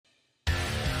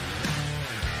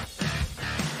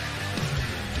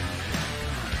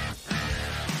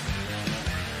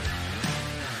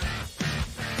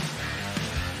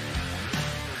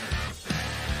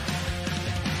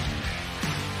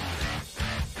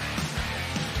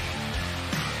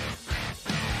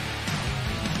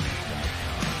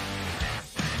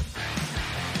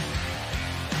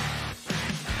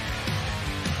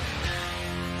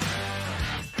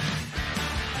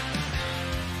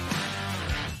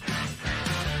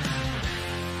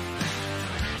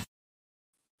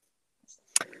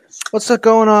What's up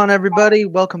going on, everybody?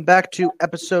 Welcome back to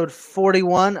episode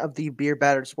 41 of the Beer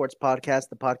Battered Sports Podcast,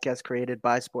 the podcast created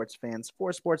by sports fans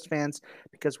for sports fans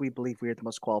because we believe we are the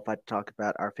most qualified to talk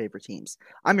about our favorite teams.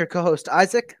 I'm your co-host,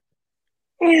 Isaac.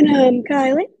 And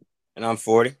Kylie. And I'm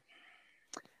 40.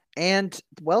 And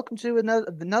welcome to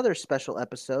another special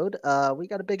episode. We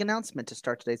got a big announcement to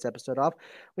start today's episode off.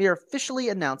 We are officially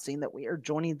announcing that we are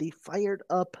joining the Fired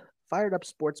Up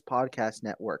Sports Podcast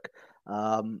Network.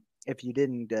 If you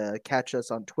didn't catch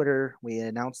us on Twitter, we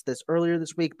announced this earlier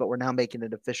this week, but we're now making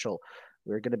it official.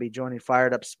 We're going to be joining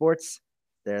Fired Up Sports.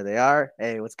 There they are.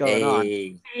 Hey, what's going on?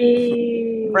 Hey.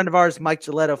 A friend of ours, Mike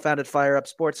Giletto, founded Fire Up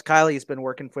Sports. Kylie's been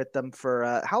working with them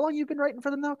for how long? You've been writing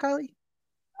for them now, Kylie?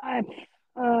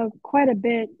 Quite a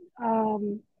bit.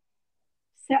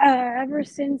 Ever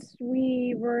since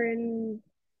we were in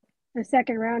the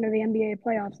second round of the NBA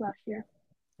playoffs last year.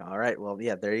 All right. Well,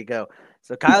 yeah, there you go.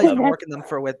 So Kylie's been working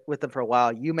with them for a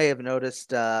while. You may have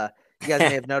noticed. You guys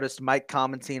may have noticed Mike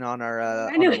commenting on our.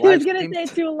 I knew he was going to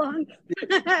say too long.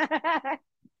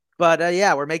 But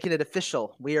yeah, we're making it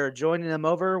official. We are joining them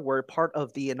over. We're part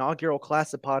of the inaugural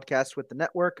class of podcasts with the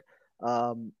network.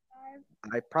 I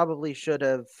probably should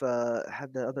have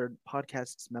had the other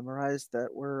podcasts memorized that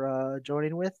we're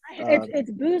joining with.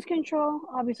 It's Booze Control.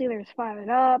 Obviously, there's Fired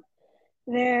Up.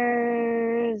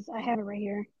 I have it right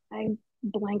here. I'm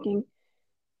blanking.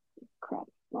 Crap,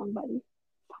 wrong button.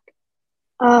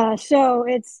 Fuck. So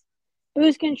it's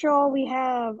Booze Control. We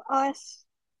have us.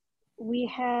 We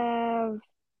have.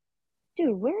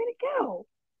 Dude, where did it go?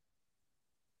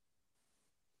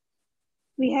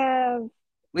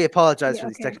 We apologize for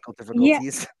these technical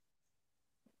difficulties. Yeah.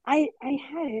 I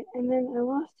had it and then I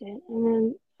lost it, and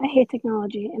then I hate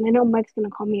technology, and I know Mike's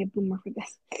gonna call me a boomer for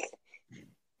this.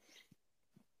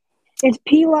 It's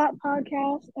P-Lot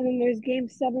Podcast, and then there's Game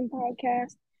 7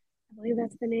 Podcast. I believe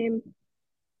that's the name.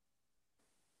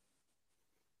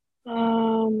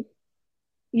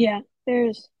 Yeah,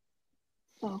 there's...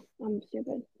 Oh, I'm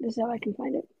stupid. This is how I can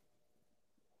find it.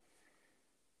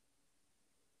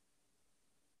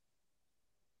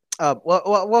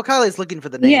 Well, Kylie's looking for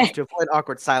the names to avoid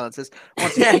awkward silences.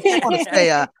 Once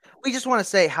again, we just want to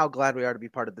say how glad we are to be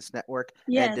part of this network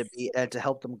and to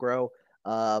help them grow.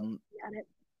 Got it.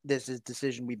 This is a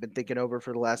decision we've been thinking over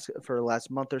for the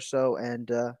last month or so, and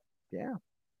yeah,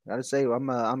 gotta say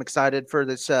I'm excited for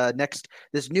this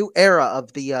new era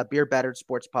of the Beer Battered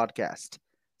Sports Podcast.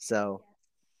 So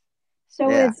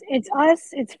yeah. It's us,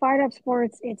 it's Fired Up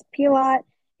Sports, it's P-Lot,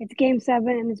 it's Game 7,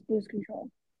 and it's Booze Control.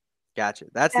 Gotcha.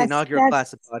 That's the inaugural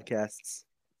class of podcasts.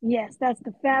 Yes, that's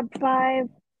the Fab Five.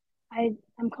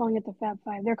 I'm calling it the Fab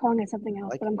Five. They're calling it something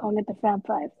else, but I'm calling it the Fab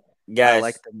Five. Guys, I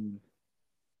like them.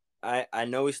 I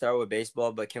know we start with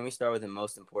baseball, but can we start with the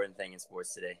most important thing in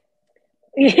sports today?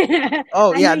 Yeah.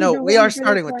 Oh, yeah, no, we are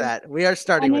starting with that. We are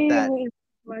starting with that.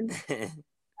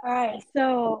 All right,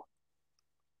 so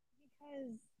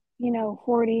because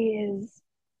 40 is,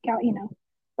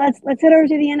 let's head over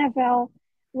to the NFL,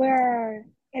 where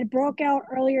it broke out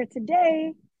earlier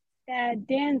today that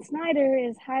Dan Snyder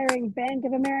is hiring Bank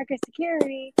of America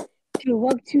Security to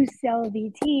look to sell the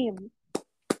team.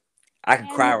 I can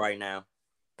cry right now.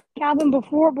 Calvin,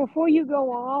 before you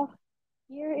go off,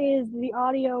 here is the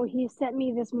audio he sent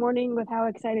me this morning with how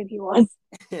excited he was.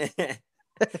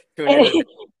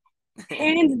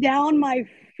 Hands down, my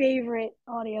favorite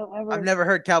audio ever. I've never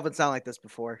heard Calvin sound like this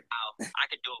before. I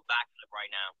could do a backflip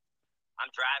right now. I'm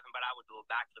driving, but I would do a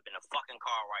backflip in a fucking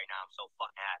car right now. I'm so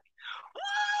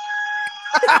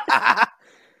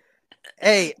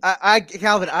fucking happy. Hey,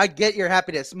 Calvin, I get your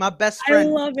happiness. My best friend.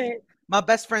 I love it. My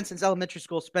best friend since elementary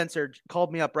school, Spencer,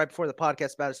 called me up right before the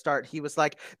podcast about to start. He was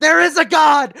like, "There is a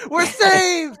God. We're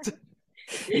saved."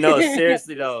 No,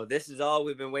 seriously though, this is all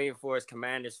we've been waiting for as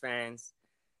Commanders fans,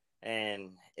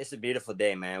 and it's a beautiful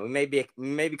day, man. We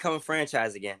may become a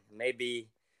franchise again. May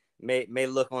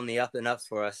look on the up and ups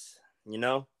for us.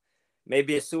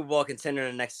 Maybe a Super Bowl contender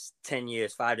in the next 10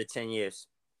 years, 5 to 10 years.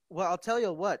 Well, I'll tell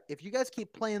you what. If you guys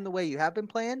keep playing the way you have been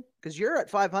playing, because you're at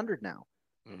 500 now.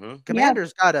 Mm-hmm.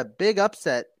 Commanders got a big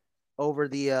upset over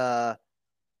the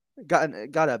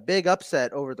got a big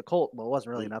upset over the Colt. Well, it wasn't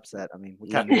really an upset. I mean,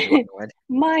 we kind of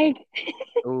Mike.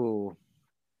 Ooh,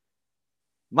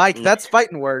 Mike, that's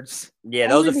fighting words. Yeah,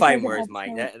 those are fighting words, Mike.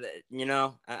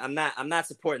 I'm not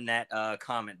supporting that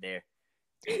comment there.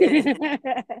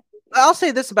 I'll say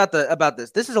this about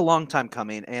this. This is a long time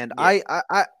coming, and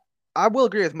yeah. I will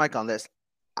agree with Mike on this.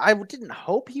 I didn't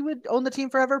hope he would own the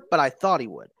team forever, but I thought he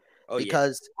would.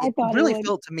 Because it really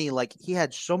felt to me like he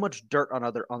had so much dirt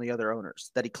on the other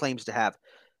owners that he claims to have.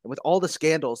 And with all the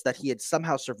scandals that he had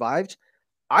somehow survived,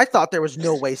 I thought there was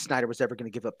no way Snyder was ever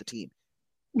going to give up the team.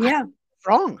 Yeah.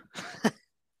 Wrong.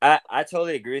 I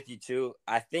totally agree with you too.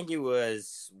 I think it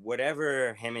was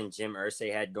whatever him and Jim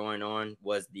Irsay had going on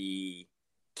was the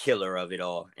killer of it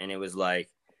all, and it was like,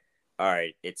 all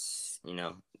right, it's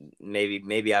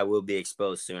maybe I will be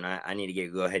exposed soon. I need to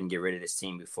go ahead and get rid of this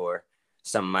team before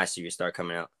some of my secrets start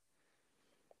coming out.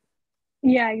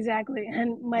 Yeah, exactly.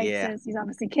 And Mike Yeah. says he's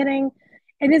obviously kidding.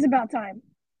 It is about time.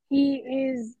 He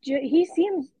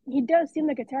does seem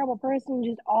like a terrible person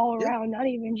just all Yeah. around, not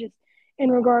even just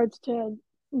in regards to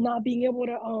not being able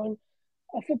to own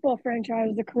a football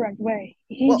franchise the correct way.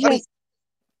 Well, I mean,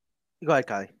 go ahead,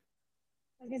 Kylie.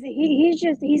 I was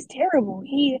gonna say he's terrible.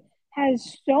 He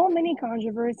has so many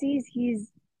controversies.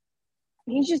 He's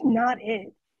just not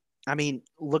it. I mean,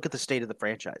 look at the state of the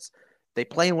franchise. They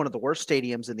play in one of the worst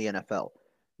stadiums in the NFL.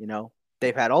 You know,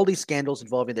 they've had all these scandals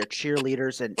involving their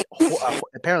cheerleaders, and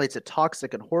apparently it's a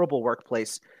toxic and horrible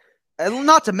workplace. And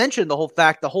not to mention the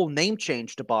whole name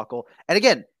change debacle. And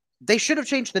again, they should have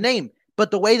changed the name,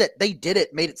 but the way that they did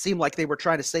it made it seem like they were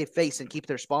trying to save face and keep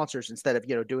their sponsors instead of,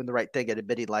 doing the right thing and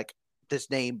admitting like this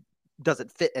name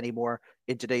doesn't fit anymore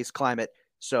in today's climate.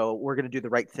 So we're going to do the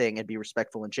right thing and be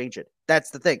respectful and change it.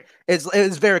 That's the thing.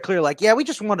 It's very clear. Like, yeah, we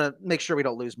just want to make sure we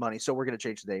don't lose money, so we're going to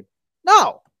change the name.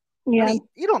 No, Yeah. I mean,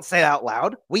 you don't say that out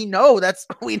loud. We know that's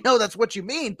what you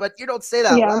mean, but you don't say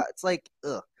that out loud. It's like,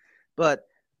 ugh. But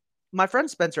my friend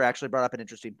Spencer actually brought up an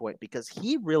interesting point because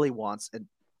he really wants, and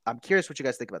I'm curious what you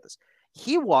guys think about this.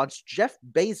 He wants Jeff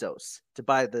Bezos to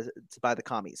buy the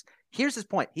commies. Here's his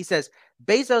point. He says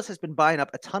Bezos has been buying up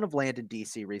a ton of land in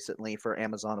DC recently for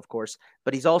Amazon, of course,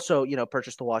 but he's also,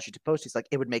 purchased the Washington Post. He's like,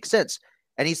 it would make sense.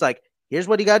 And he's like, here's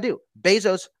what you got to do.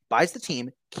 Bezos buys the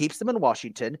team, keeps them in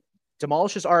Washington,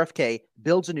 demolishes RFK,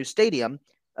 builds a new stadium,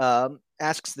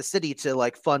 asks the city to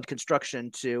like fund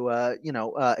construction to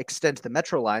extend the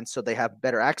metro line so they have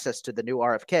better access to the new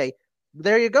RFK.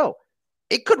 There you go.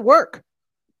 It could work.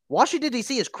 Washington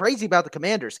D.C. is crazy about the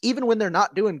Commanders, even when they're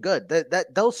not doing good.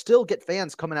 That they'll still get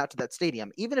fans coming out to that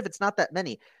stadium, even if it's not that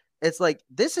many. It's like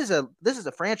this is a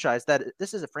franchise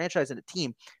and a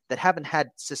team that haven't had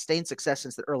sustained success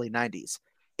since the early '90s.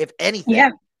 If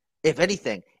anything,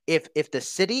 if the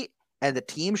city and the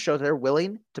team show they're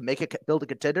willing to build a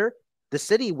contender, the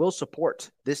city will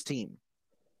support this team.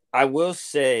 I will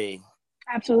say,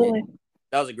 absolutely,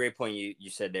 that was a great point you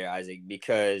said there, Isaac,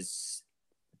 because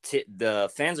the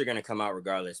fans are going to come out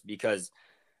regardless. Because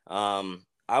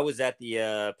I was at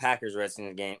the Packers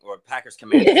wrestling game or Packers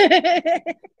Commanders.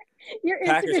 Your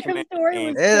Packers Instagram story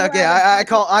was okay. I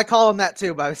call them that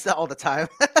too, but all the time.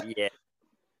 Yeah.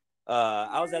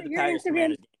 I was at the Packers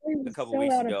Commanders game a couple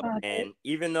weeks ago, and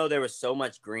even though there was so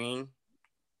much green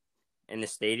in the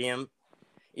stadium,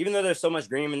 there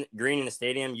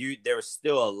was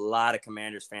still a lot of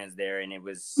Commanders fans there, and it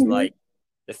was like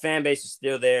the fan base is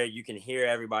still there. You can hear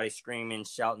everybody screaming,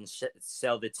 shouting,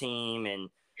 "Sell the team," and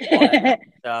all that kind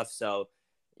of stuff. So,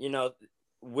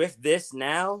 with this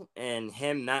now and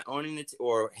him not owning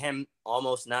or him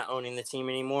almost not owning the team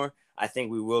anymore, I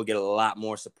think we will get a lot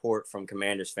more support from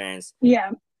Commanders fans.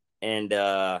 Yeah. And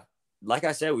like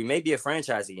I said, we may be a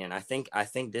franchise again. I think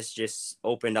this just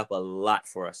opened up a lot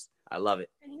for us. I love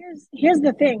it. And here's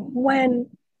the thing. When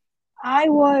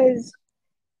it was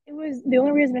the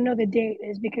only reason I know the date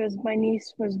is because my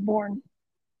niece was born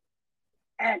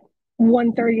at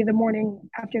 1:30 in the morning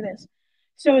after this.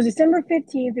 So it was December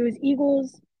 15th. It was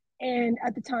Eagles and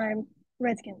at the time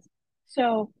Redskins.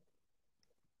 So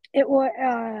it was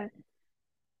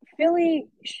Philly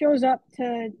shows up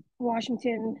to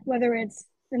Washington, whether it's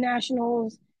the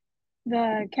Nationals,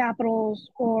 the Capitals,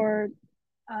 or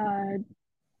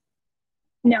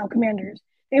now Commanders.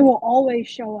 They will always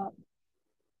show up.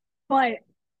 But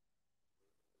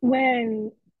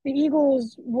when the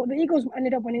Eagles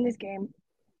ended up winning this game,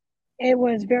 it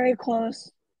was very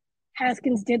close.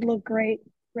 Haskins did look great.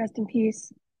 Rest in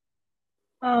peace.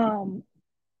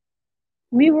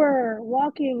 We were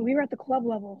at the club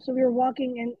level. So we were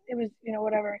walking and it was,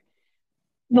 whatever.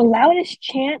 The loudest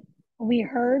chant we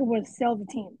heard was "Sell the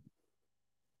team."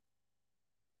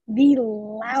 The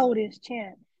loudest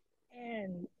chant.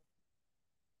 And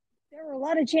there were a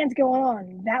lot of chants going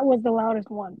on. That was the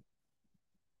loudest one.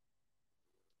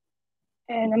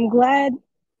 And I am glad,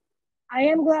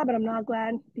 but I'm not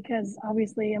glad because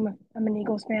obviously I'm an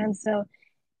Eagles fan, so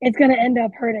it's going to end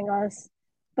up hurting us.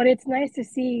 But it's nice to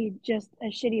see just a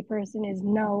shitty person is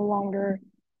no longer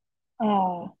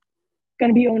going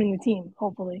to be owning the team,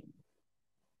 hopefully.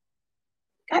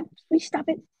 God, please stop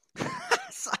it.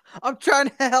 I'm trying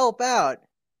to help out.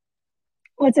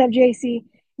 What's up, JC?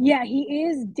 Yeah, he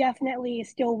is definitely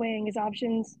still weighing his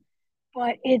options,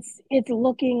 but it's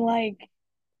looking like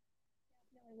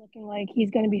looking like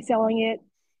he's going to be selling it.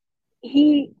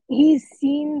 He's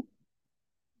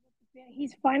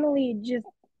finally just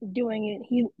doing it.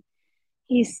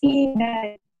 He's seen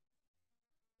that.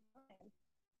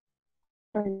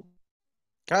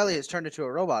 Kylie has turned into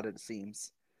a robot, it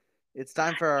seems. It's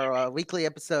time for our weekly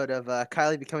episode of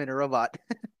Kylie becoming a robot.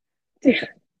 Dude,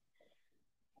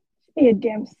 be a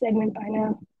damn segment by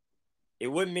now. It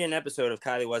wouldn't be an episode if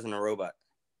Kylie wasn't a robot.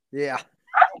 Yeah.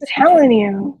 I'm telling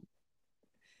you.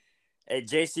 Hey,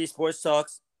 JC Sports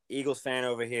Talks, Eagles fan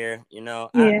over here. You know,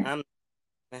 Yeah.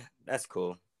 That's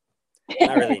cool.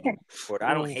 Not really.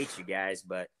 I don't hate you guys,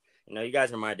 but you know, you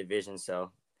guys are my division,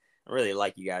 so I really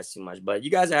like you guys too much. But you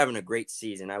guys are having a great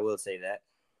season. I will say that.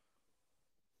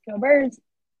 Go Birds.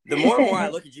 The more and more I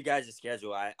look at you guys'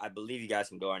 schedule, I believe you guys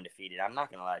can go undefeated. I'm not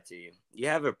gonna lie to you. You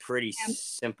have a pretty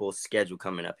simple schedule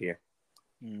coming up here.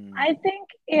 I think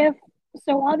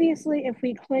obviously if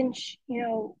we clinch,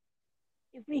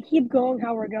 if we keep going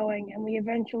how we're going and we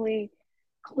eventually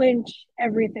clinch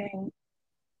everything,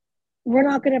 we're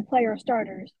not going to play our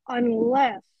starters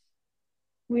unless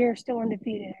we are still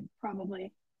undefeated,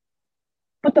 probably.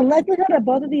 But the likelihood of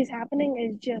both of these happening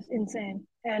is just insane.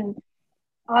 And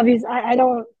obviously,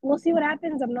 we'll see what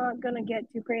happens. I'm not going to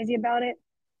get too crazy about it.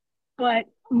 But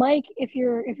Mike, if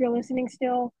you're listening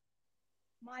still,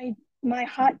 my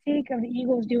hot take of the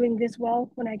Eagles doing this well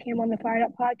when I came on the Fired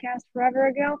Up podcast forever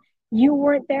ago, you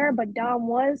weren't there, but Dom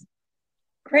was.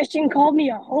 Christian called me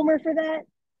a homer for that.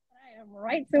 I am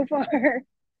right so far.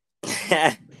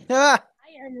 I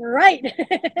am right.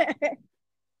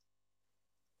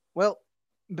 Well,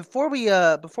 before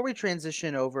we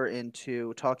transition over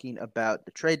into talking about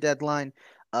the trade deadline,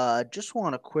 just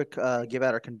want to quick give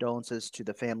out our condolences to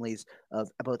the families of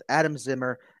both Adam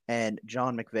Zimmer and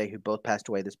John McVay, who both passed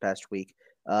away this past week.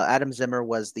 Adam Zimmer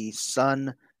was the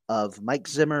son of Mike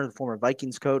Zimmer, the former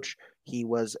Vikings coach. He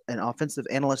was an offensive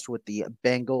analyst with the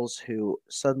Bengals who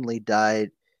suddenly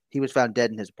died. He was found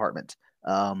dead in his apartment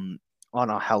on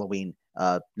a Halloween.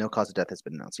 No cause of death has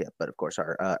been announced yet, but of course,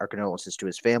 our condolences to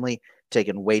his family,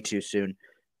 taken way too soon.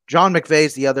 John McVay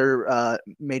is the other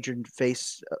major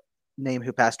face name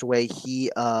who passed away.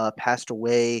 He passed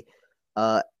away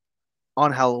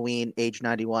on Halloween, age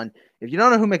 91. If you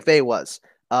don't know who McVay was,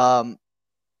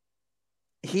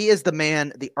 he is the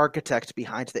man, the architect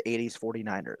behind the 80s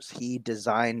 49ers. He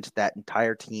designed that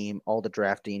entire team, all the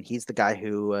drafting. He's the guy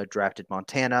who drafted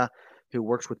Montana, who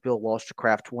works with Bill Walsh to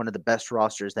craft one of the best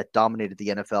rosters that dominated the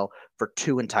NFL for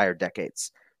 2 entire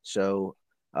decades. So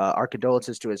our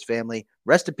condolences to his family.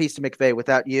 Rest in peace to McVay.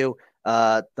 Without you,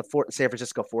 the San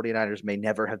Francisco 49ers may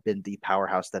never have been the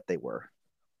powerhouse that they were.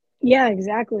 Yeah,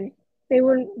 exactly. They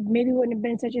wouldn't have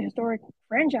been such a historic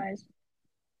franchise.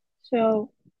 So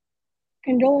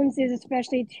condolences,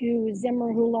 especially to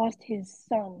Zimmer, who lost his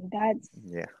son. That's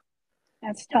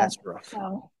tough. That's rough.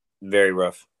 So. Very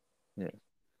rough.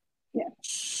 Yeah.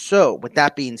 So, with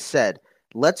that being said,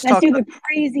 let's do the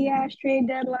crazy ass trade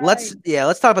deadline. Let's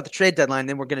talk about the trade deadline.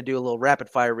 Then we're going to do a little rapid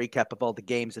fire recap of all the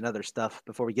games and other stuff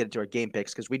before we get into our game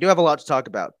picks, because we do have a lot to talk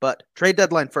about. But trade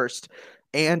deadline first,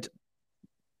 and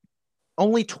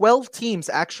only 12 teams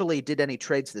actually did any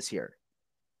trades this year.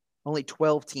 Only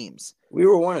 12 teams. We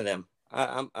were one of them.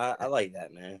 I like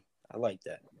that, man. I like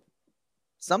that.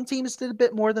 Some teams did a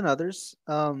bit more than others.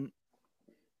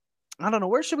 I don't know.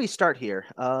 Where should we start here?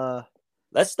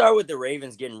 Let's start with the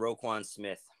Ravens getting Roquan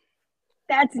Smith.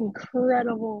 That's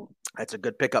incredible. That's a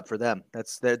good pickup for them.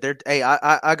 That's their. Hey,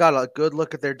 I got a good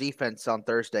look at their defense on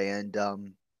Thursday,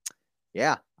 and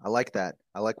yeah, I like that.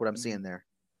 I like what I'm seeing there.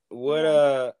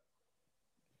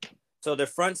 So their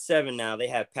front seven now, they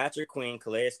have Patrick Queen,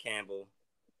 Calais Campbell,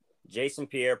 Jason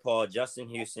Pierre-Paul, Justin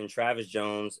Houston, Travis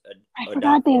Jones, I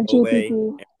forgot they have JPP,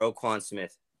 and Roquan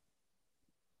Smith.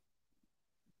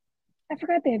 I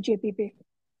forgot they have JPP.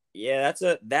 Yeah, that's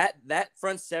that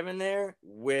front seven there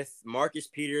with Marcus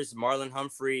Peters, Marlon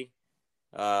Humphrey,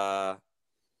 Kyle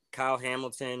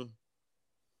Hamilton.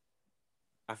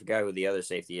 I forgot who the other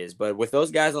safety is, but with those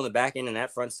guys on the back end and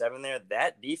that front seven there,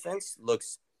 that defense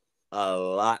looks a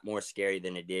lot more scary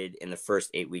than it did in the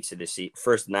first 9 weeks of this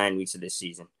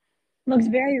season. Looks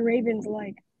very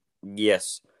Ravens-like.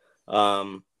 Yes.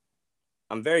 I'm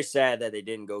very sad that they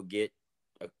didn't go get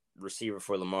a receiver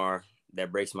for Lamar.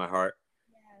 That breaks my heart.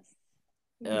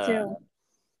 Yes, me too.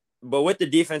 But with the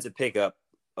defensive pickup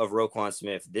of Roquan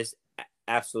Smith, this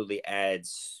absolutely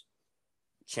adds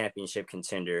championship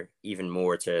contender even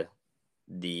more to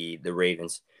the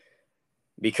Ravens.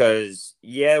 Because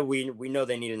we know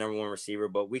they need a number one receiver,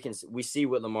 but we see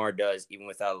what Lamar does even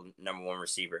without a number one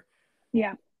receiver.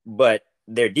 Yeah. But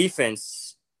their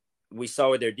defense we saw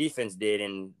what their defense did,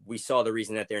 and we saw the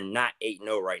reason that they're not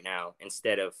 8-0 right now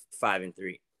instead of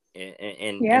 5-3,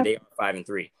 and they are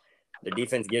 5-3. Their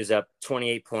defense gives up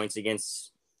 28 points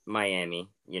against Miami.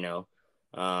 Give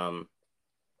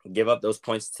up those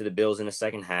points to the Bills in the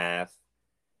second half,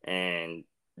 and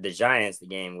the Giants. The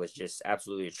game was just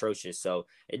absolutely atrocious. So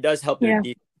it does help their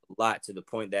defense a lot, to the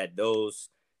point that those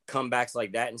comebacks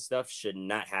like that and stuff should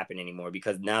not happen anymore,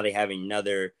 because now they have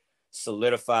another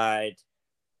solidified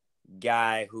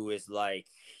guy who is like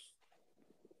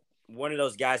one of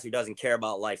those guys who doesn't care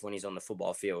about life when he's on the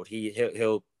football field.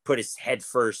 He'll put his head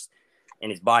first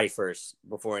and his body first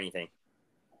before anything.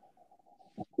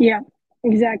 Yeah,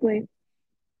 exactly.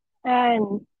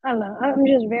 And I don't know. I'm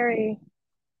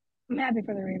happy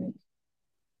for the Ravens.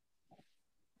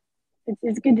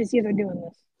 It's good to see they're doing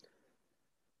this.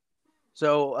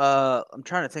 So I'm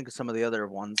trying to think of some of the other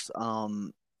ones.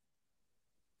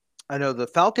 I know the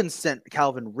Falcons sent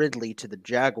Calvin Ridley to the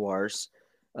Jaguars.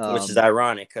 Which is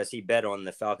ironic, because he bet on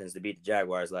the Falcons to beat the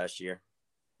Jaguars last year.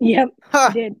 Yep,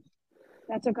 he did.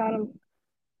 That's what got him.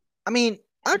 I mean,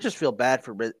 I just feel bad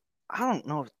for Ridley. I don't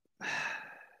know.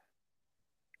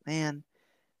 Man,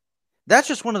 that's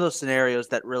just one of those scenarios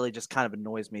that really just kind of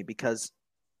annoys me, because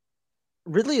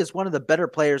Ridley is one of the better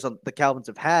players the Calvins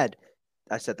have had.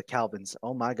 I said the Calvins.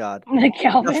 Oh my God. The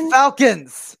Calvins? The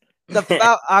Falcons.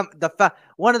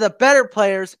 One of the better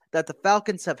players that the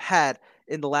Falcons have had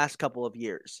in the last couple of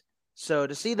years. So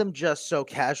to see them just so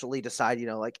casually decide,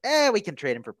 we can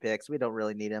trade him for picks. We don't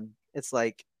really need him. It's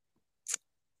like,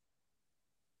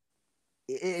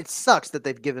 it sucks that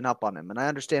they've given up on him. And I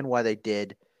understand why they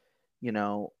did.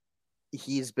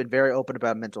 He's been very open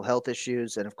about mental health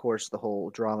issues, and of course the whole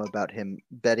drama about him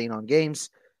betting on games.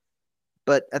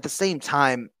 But at the same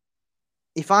time,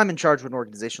 if I'm in charge of an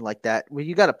organization like that, when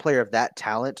you got a player of that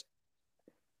talent,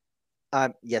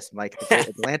 yes, Mike, the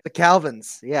Atlanta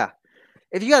Calvins, yeah.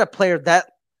 If you got a player of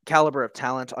that caliber of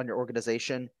talent on your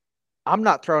organization, I'm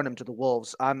not throwing him to the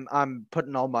wolves. I'm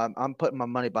putting my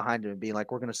money behind him and being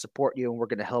like, we're going to support you and we're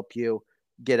going to help you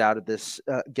get out of this,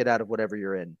 get out of whatever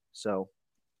you're in. So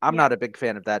I'm not a big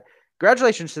fan of that.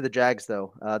 Congratulations to the Jags,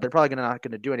 though. They're probably not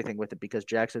going to do anything with it, because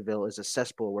Jacksonville is a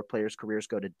cesspool where players' careers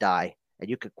go to die. And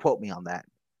you could quote me on that.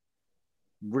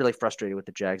 I'm really frustrated with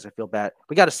the Jags. I feel bad.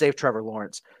 We got to save Trevor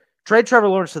Lawrence. Trade Trevor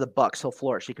Lawrence to the Bucs. He'll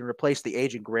flourish. He can replace the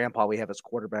aging grandpa we have as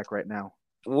quarterback right now.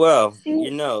 Well,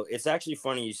 it's actually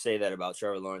funny you say that about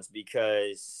Trevor Lawrence,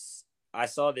 because I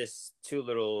saw this two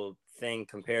little thing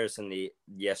comparison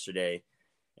yesterday.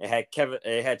 It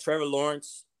had Trevor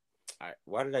Lawrence.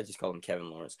 Why did I just call him Kevin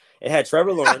Lawrence? It had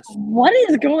Trevor Lawrence. What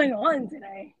is going on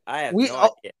today? I have no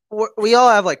idea. We all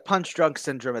have like punch drunk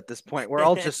syndrome at this point. We're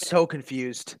all just so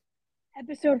confused.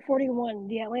 Episode 41,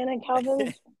 the Atlanta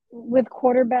Calvins with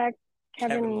quarterback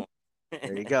Kevin.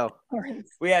 There you go.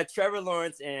 We had Trevor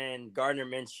Lawrence and Gardner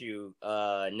Minshew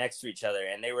next to each other,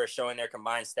 and they were showing their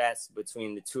combined stats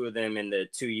between the two of them in the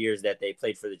 2 years that they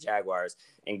played for the Jaguars.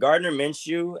 And Gardner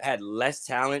Minshew had less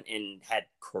talent and had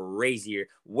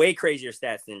way crazier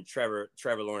stats than Trevor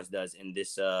Lawrence does in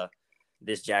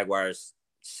this Jaguars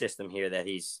system here that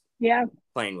he's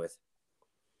playing with.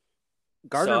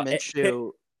 Gardner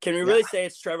Minshew. Can we really say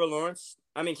it's Trevor Lawrence?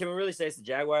 I mean, can we really say it's the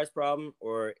Jaguars' problem,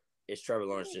 or is Trevor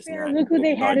Lawrence just not? Look who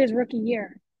they had his rookie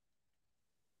year.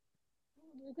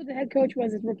 Look who the head coach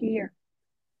was his rookie year.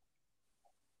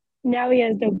 Now he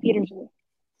has Doug Peterson.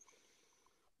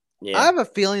 Yeah. I have a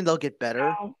feeling they'll get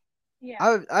better. Yeah.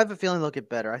 I have a feeling they'll get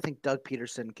better. I think Doug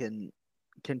Peterson can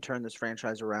turn this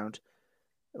franchise around.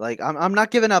 Like I'm not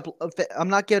giving up. I'm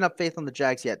not giving up faith on the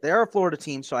Jags yet. They are a Florida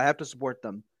team, so I have to support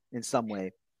them in some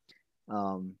way.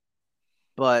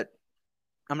 But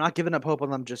I'm not giving up hope on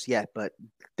them just yet. But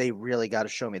they really got to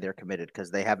show me they're committed,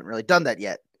 because they haven't really done that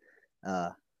yet.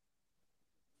 I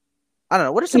don't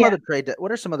know. What are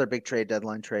some other big trade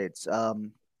deadline trades?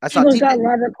 I saw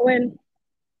Robert Quinn.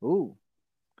 Ooh,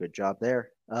 good job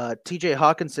there. TJ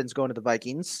Hawkinson's going to the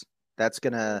Vikings. That's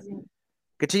gonna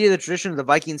continue the tradition of the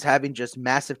Vikings having just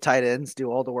massive tight ends do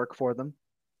all the work for them.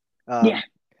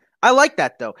 I like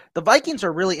that, though. The Vikings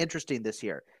are really interesting this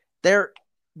year. They're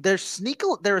a sneaky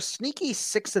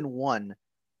 6-1,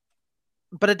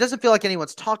 but it doesn't feel like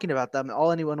anyone's talking about them.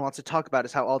 All anyone wants to talk about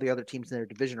is how all the other teams in their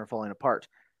division are falling apart.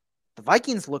 The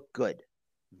Vikings look good,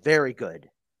 very good,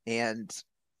 and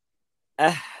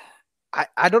I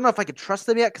don't know if I can trust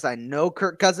them yet, because I know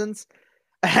Kirk Cousins.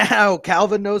 How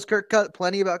Calvin knows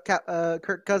plenty about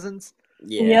Kirk Cousins.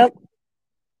 Yeah.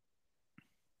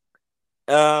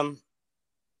 Yep.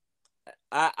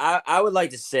 I would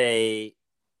like to say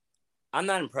I'm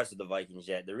not impressed with the Vikings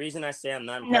yet. The reason I say I'm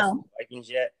not impressed with the Vikings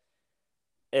yet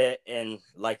And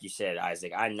like you said,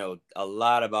 Isaac, I know a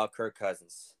lot about Kirk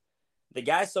Cousins. The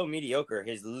guy's so mediocre.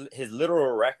 His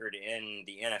literal record in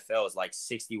the NFL is like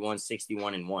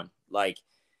 61-61-1. Like,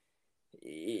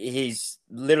 he's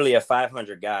literally a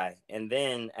 500 guy. And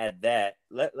then at that,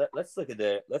 let's look at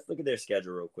their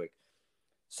schedule real quick.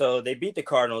 So they beat the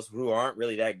Cardinals, who aren't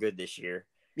really that good this year.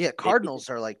 Yeah, Cardinals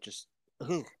are like just.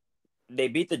 They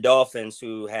beat the Dolphins,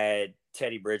 who had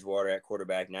Teddy Bridgewater at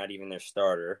quarterback, not even their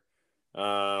starter.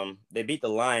 They beat the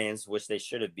Lions, which they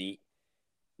should have beat.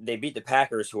 They beat the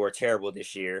Packers, who are terrible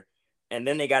this year. And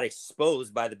then they got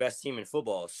exposed by the best team in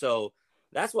football. So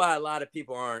that's why a lot of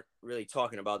people aren't really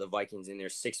talking about the Vikings in their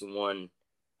 6-1.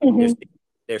 Mhm.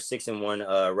 Their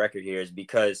 6-1 record here is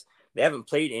because they haven't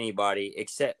played anybody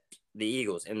except the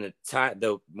Eagles. And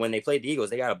when they played the Eagles,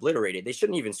 they got obliterated. They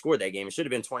shouldn't even score that game. It should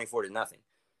have been 24-0.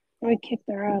 We kicked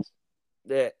their ass.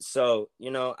 So,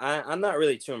 I'm not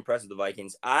really too impressed with the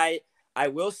Vikings. I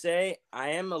will say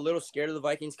I am a little scared of the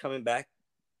Vikings coming back.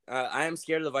 I am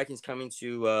scared of the Vikings coming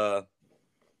to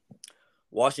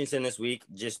Washington this week,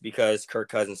 just because Kirk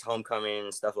Cousins' homecoming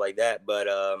and stuff like that. But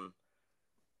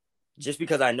just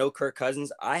because I know Kirk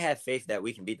Cousins, I have faith that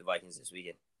we can beat the Vikings this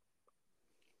weekend.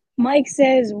 Mike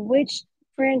says, which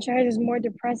franchise is more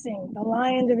depressing, the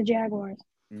Lions or the Jaguars?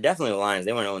 Definitely the Lions.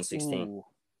 They went 0-16. Ooh.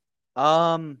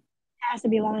 Has to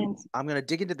be Lions. I'm gonna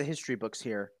dig into the history books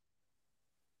here.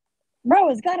 Bro,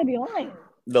 it's got to be Lions.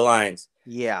 The Lions.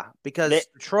 Yeah, because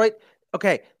Detroit.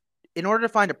 Okay, in order to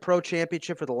find a pro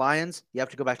championship for the Lions, you have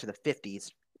to go back to the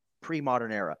 50s,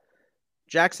 pre-modern era.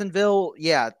 Jacksonville,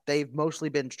 yeah, they've mostly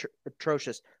been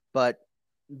atrocious, but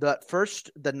the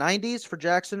 90s for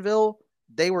Jacksonville,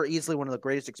 they were easily one of the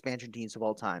greatest expansion teams of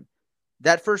all time.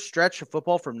 That first stretch of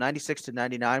football from 96 to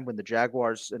 99 when the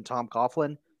Jaguars and Tom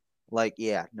Coughlin, like,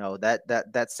 yeah, no,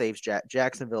 that saves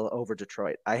Jacksonville over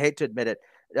Detroit. I hate to admit it.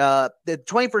 The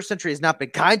 21st century has not been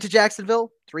kind to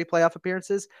Jacksonville. 3 playoff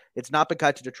appearances. It's not been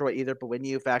kind to Detroit either, but when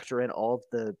you factor in all of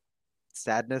the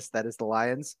sadness that is the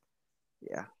Lions,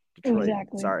 yeah, Detroit,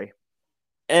 Exactly. sorry.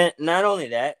 And not only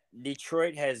that,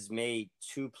 Detroit has made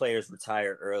 2 players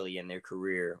retire early in their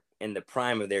career, in the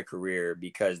prime of their career,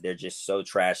 because they're just so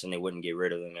trash and they wouldn't get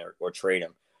rid of them or trade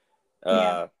them.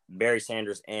 Barry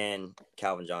Sanders and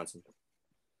Calvin Johnson.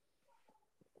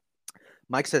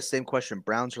 Mike says same question: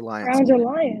 Browns or Lions? Browns or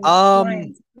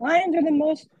Lions? Lions are the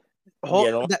most. The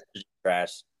Lions are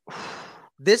trash.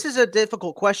 This is a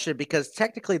difficult question because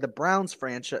technically the Browns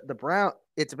franchise,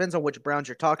 it depends on which Browns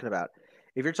you're talking about.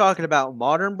 If you're talking about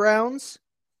modern Browns,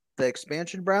 the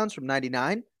expansion Browns from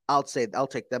 '99, I'll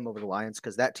take them over the Lions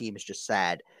because that team is just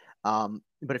sad.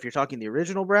 But if you're talking the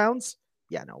original Browns,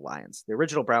 yeah, no, Lions. The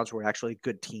original Browns were actually a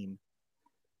good team.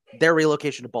 Their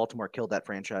relocation to Baltimore killed that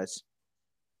franchise.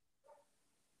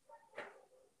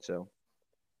 So,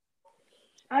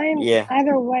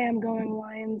 either way, I'm going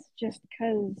Lions just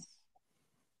because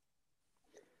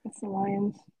it's the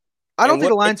Lions. I don't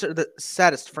think the Lions are the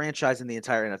saddest franchise in the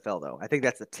entire NFL, though. I think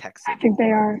that's the Texans. I think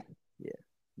they are. Yeah.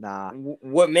 Nah.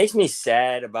 What makes me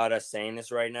sad about us saying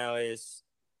this right now is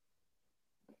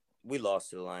we lost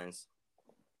to the Lions.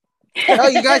 Oh,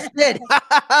 you guys did.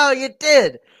 Oh, you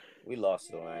did. We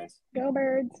lost to the Lions. Go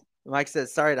Birds. Mike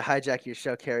says, "Sorry to hijack your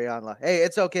show. Carry on." Hey,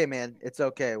 it's okay, man. It's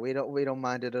okay. We don't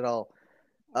mind it at all.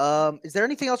 Is there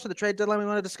anything else for the trade deadline we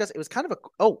want to discuss? It was kind of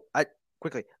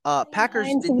quickly. Packers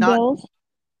did not. Bills.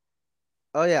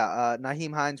 Oh yeah,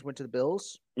 Naheem Hines went to the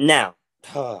Bills. Now,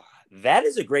 that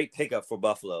is a great pickup for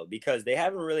Buffalo because they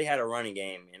haven't really had a running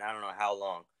game in I don't know how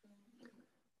long.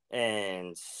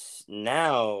 And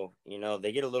now,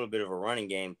 they get a little bit of a running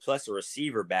game plus a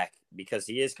receiver back because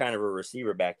he is kind of a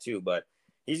receiver back too, but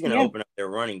he's going to open up their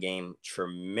running game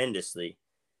tremendously.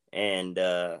 And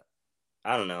I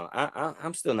don't know.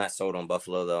 I'm still not sold on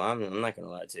Buffalo, though. I'm not going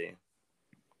to lie to you.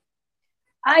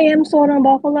 I am sold on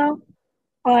Buffalo,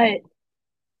 but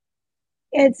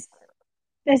this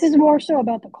is more so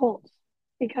about the Colts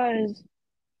because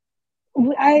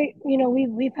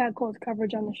we've had Colts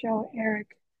coverage on the show, Eric,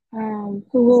 who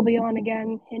will be on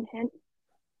again, hint, hint.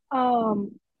 But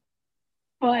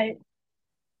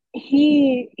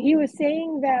he was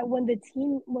saying that when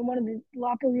one of the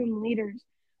locker room leaders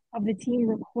of the team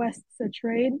requests a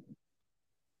trade,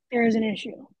 there is an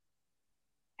issue.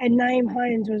 And Naeem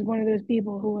Hines was one of those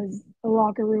people who was the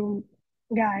locker room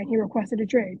guy, and he requested a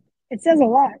trade. It says a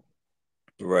lot.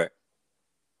 Right.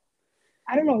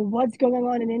 I don't know what's going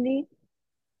on in Indy,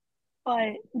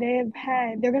 but they're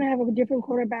going to have a different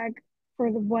quarterback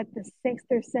for the 6th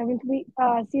or 7th week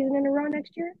season in a row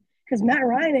next year because Matt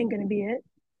Ryan ain't going to be it.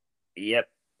 Yep.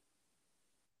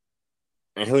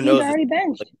 And who knows? He's already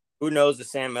benched. Who knows if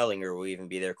Sam Ellinger will even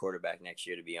be their quarterback next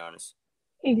year, to be honest.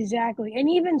 Exactly. And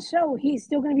even so, he's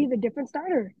still going to be the different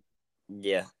starter.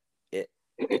 Yeah.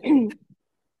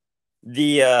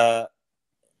 The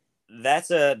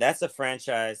that's a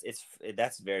franchise.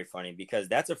 That's very funny because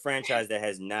that's a franchise that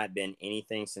has not been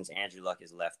anything since Andrew Luck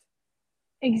has left.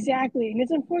 Exactly. And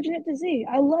it's unfortunate to see.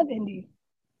 I love Indy.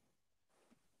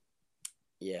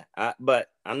 Yeah, but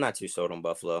I'm not too sold on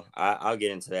Buffalo. I'll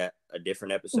get into that a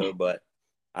different episode, but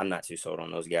I'm not too sold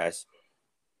on those guys.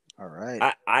 All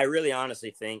right. I really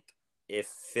honestly think if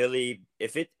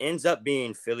it ends up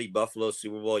being Philly Buffalo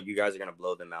Super Bowl, you guys are gonna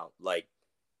blow them out. Like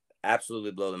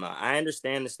absolutely blow them out. I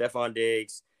understand the Stephon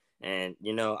Diggs, and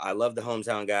I love the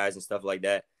hometown guys and stuff like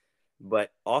that.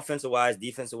 But offensive wise,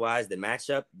 defensive wise, the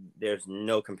matchup, there's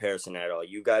no comparison at all.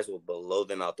 You guys will blow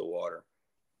them out the water.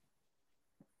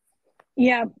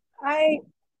 Yeah, I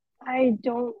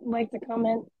don't like to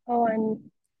comment on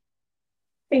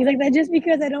things like that just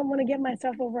because I don't want to get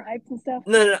myself overhyped and stuff.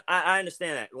 No, I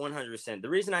understand that 100%. The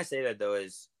reason I say that though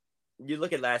is you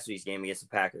look at last week's game against the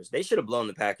Packers. They should have blown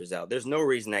the Packers out. There's no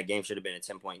reason that game should have been a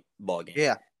 10-point ball game.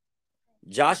 Yeah.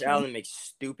 Josh Allen makes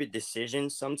stupid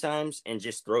decisions sometimes and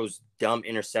just throws dumb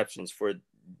interceptions for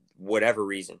whatever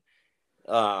reason.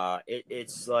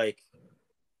 It's like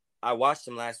I watched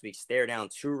him last week stare down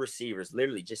two receivers,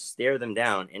 literally just stare them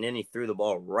down, and then he threw the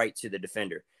ball right to the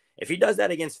defender. If he does that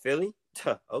against Philly,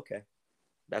 okay.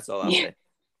 That's all I'll say.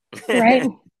 Right.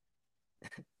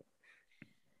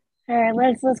 All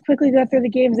right, let's quickly go through the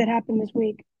games that happened this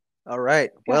week. All right.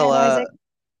 Go ahead, Isaac.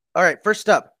 All right. First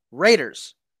up,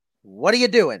 Raiders. What are you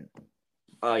doing?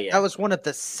 Oh yeah. That was one of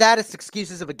the saddest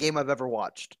excuses of a game I've ever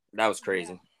watched. That was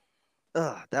crazy.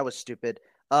 Ugh, that was stupid.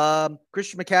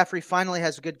 Christian McCaffrey finally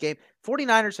has a good game.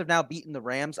 49ers have now beaten the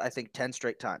Rams, I think, 10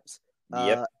 straight times.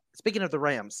 Yep. Speaking of the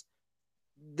Rams,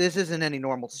 this isn't any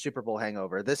normal Super Bowl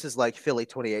hangover. This is like Philly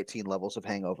 2018 levels of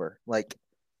hangover. Like,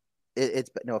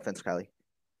 it's no offense, Kylie.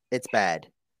 It's bad.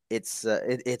 It's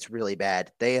really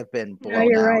bad. They have been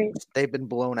blown out. Right. They've been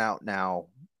blown out now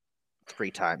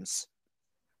 3 times.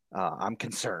 I'm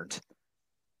concerned.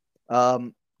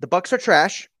 The Bucks are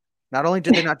trash. Not only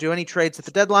did they not do any trades at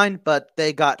the deadline, but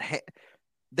they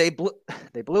blew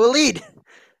a lead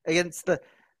against the.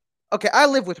 Okay, I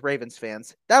live with Ravens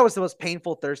fans. That was the most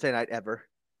painful Thursday night ever.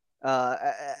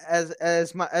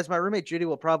 As my roommate Judy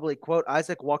will probably quote,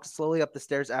 Isaac walked slowly up the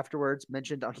stairs afterwards,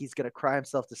 mentioned he's gonna cry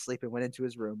himself to sleep, and went into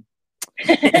his room.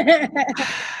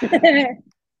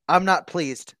 I'm not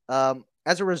pleased.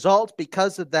 As a result,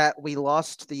 because of that, we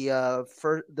lost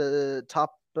the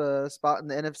top spot in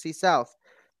the NFC South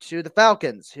to the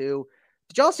Falcons. Who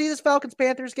did y'all see this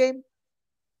Falcons-Panthers game?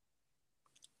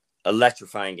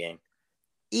 Electrifying game.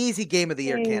 Easy game of the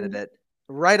year candidate.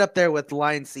 Right up there with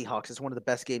Lions Seahawks. It's one of the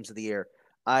best games of the year.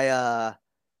 And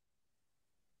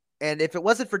if it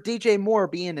wasn't for DJ Moore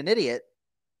being an idiot,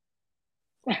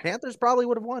 Panthers probably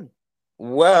would have won.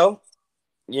 Well,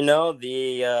 the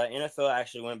NFL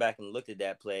actually went back and looked at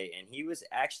that play, and he was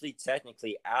actually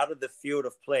technically out of the field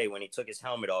of play when he took his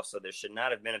helmet off, so there should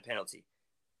not have been a penalty.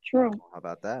 True. How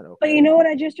about that? Okay. But you know what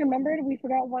I just remembered? We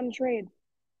forgot one trade.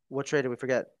 What trade did we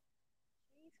forget?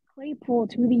 Claypool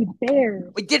to the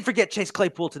Bears. We did forget Chase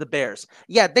Claypool to the Bears.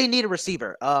 Yeah, they need a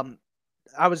receiver.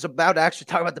 I was about to actually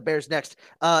talk about the Bears next.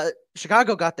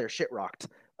 Chicago got their shit rocked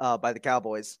by the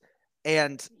Cowboys.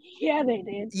 And yeah, they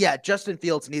did. Yeah, Justin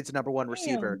Fields needs a number 1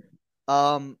 receiver.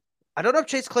 I don't know if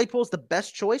Chase Claypool is the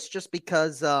best choice just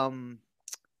because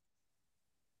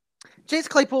Chase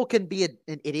Claypool can be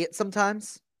an idiot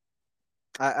sometimes.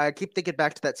 I keep thinking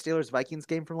back to that Steelers-Vikings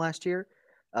game from last year.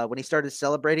 When he started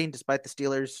celebrating despite the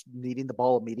Steelers needing the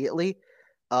ball immediately.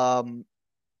 But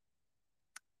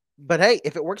hey,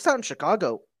 if it works out in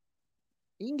Chicago,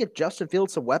 you can give Justin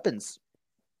Fields some weapons.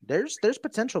 There's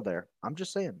potential there. I'm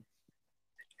just saying.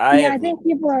 I think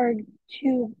people are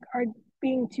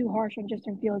being too harsh on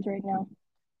Justin Fields right now.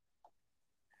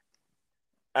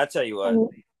 I'll tell you what,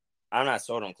 I'm not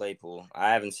sold on Claypool.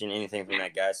 I haven't seen anything from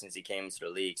that guy since he came into the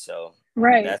league. So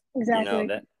right,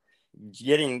 exactly.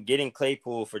 Getting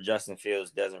Claypool for Justin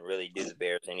Fields doesn't really do the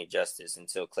Bears any justice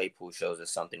until Claypool shows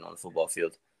us something on the football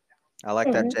field. I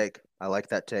like that take.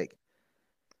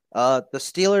 The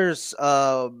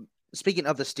Steelers. Speaking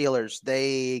of the Steelers,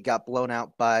 they got blown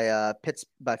out by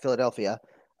Philadelphia.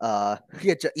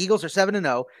 Eagles are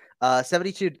 7-0.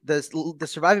 72. The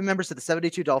surviving members of the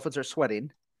 72 Dolphins are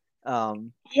sweating.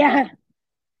 Yeah,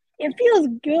 it feels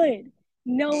good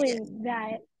knowing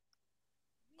that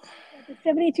the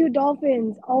 72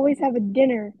 Dolphins always have a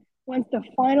dinner once the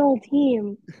final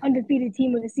undefeated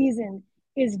team of the season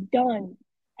is done.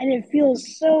 And it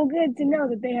feels so good to know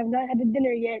that they have not had a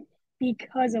dinner yet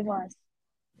because of us.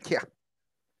 Yeah.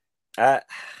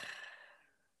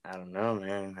 I don't know,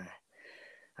 man.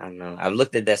 I don't know. I've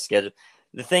looked at that schedule.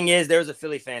 The thing is, there was a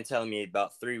Philly fan telling me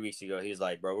about 3 weeks ago. He was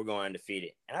like, "Bro, we're going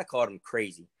undefeated," and I called him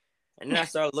crazy. And then I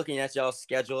started looking at y'all's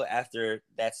schedule after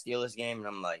that Steelers game, and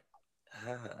I'm like,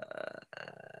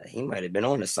 he might have been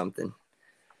on to something.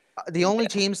 The only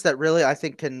teams that really I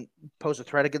think can pose a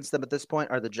threat against them at this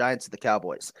point are the Giants and the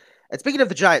Cowboys. And speaking of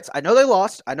the Giants, I know they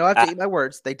lost. I know I have to eat my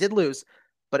words. They did lose,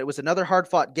 but it was another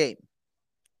hard-fought game.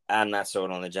 I'm not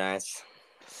sold on the Giants.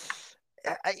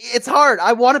 It's hard.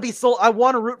 I want to be sold. I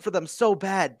want to root for them so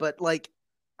bad, but like,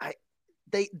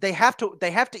 they have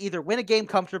to either win a game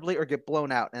comfortably or get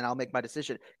blown out, and I'll make my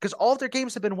decision because all of their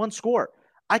games have been one score.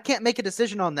 I can't make a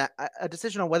decision on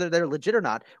whether they're legit or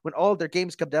not when all of their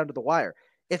games come down to the wire.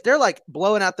 If they're like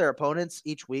blowing out their opponents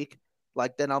each week,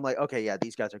 like then I'm like, okay, yeah,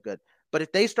 these guys are good. But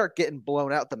if they start getting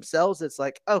blown out themselves, it's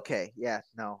like, okay, yeah,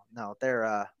 no,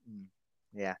 they're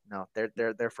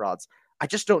they're frauds. I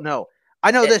just don't know.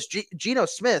 I know this. Geno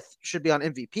Smith should be on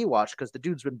MVP watch because the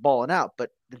dude's been balling out,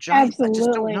 but the Giants, I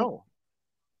just don't know.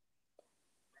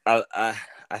 I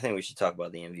think we should talk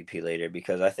about the MVP later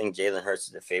because I think Jalen Hurts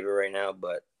is the favorite right now,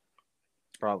 but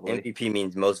probably MVP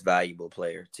means most valuable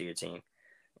player to your team,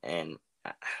 and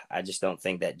I just don't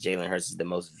think that Jalen Hurts is the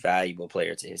most valuable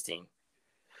player to his team.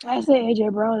 I say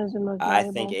AJ Brown is the most valuable.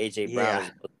 I think AJ Brown is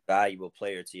the most valuable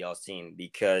player to y'all's team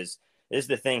because this is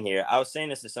the thing here. I was saying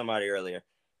this to somebody earlier.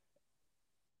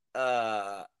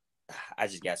 I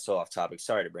just got so off topic.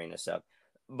 Sorry to bring this up,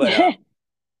 but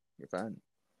you're fine.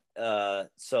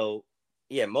 So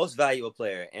yeah, most valuable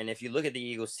player. And if you look at the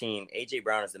Eagles team, AJ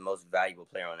Brown is the most valuable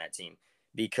player on that team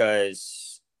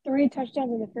because 3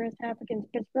 touchdowns in the first half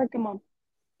against Pittsburgh. Come on.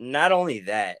 Not only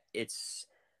that, it's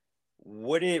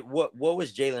what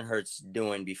was Jalen Hurts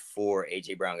doing before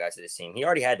AJ Brown got to this team? He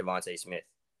already had Devontae Smith.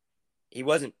 He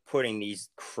wasn't putting these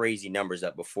crazy numbers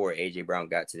up before AJ Brown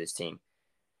got to this team.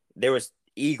 There was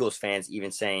Eagles fans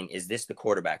even saying, "Is this the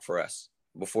quarterback for us?"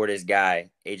 Before this guy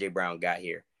AJ Brown got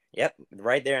here. Yep,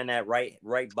 right there in that right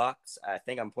box. I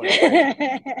think I'm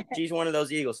pointing. She's one of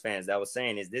those Eagles fans that was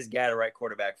saying, "Is this guy the right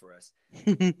quarterback for us?"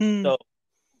 So a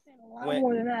lot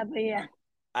more than that, but yeah.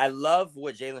 I love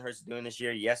what Jalen Hurts is doing this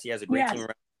year. Yes, he has a great team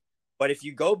around. But if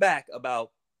you go back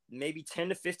about maybe 10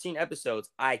 to 15 episodes,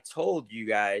 I told you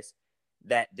guys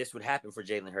that this would happen for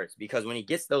Jalen Hurts because when he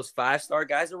gets those 5-star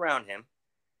guys around him,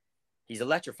 he's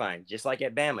electrifying. Just like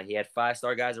at Bama, he had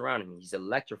 5-star guys around him. He's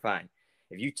electrifying.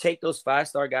 If you take those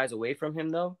 5-star guys away from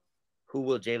him, though, who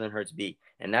will Jalen Hurts be?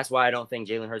 And that's why I don't think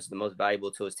Jalen Hurts is the most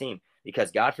valuable to his team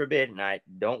because God forbid, and I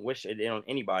don't wish it on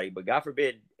anybody, but God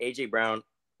forbid AJ Brown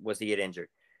was to get injured.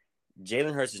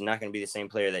 Jalen Hurts is not going to be the same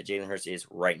player that Jalen Hurts is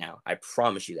right now. I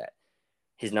promise you that.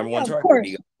 His number one target will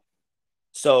be gone.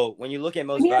 So when you look at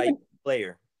most valuable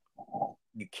player,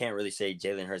 you can't really say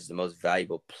Jalen Hurts is the most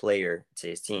valuable player to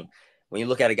his team. When you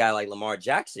look at a guy like Lamar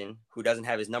Jackson, who doesn't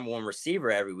have his number one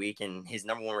receiver every week, and his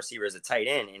number one receiver is a tight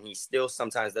end, and he still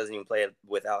sometimes doesn't even play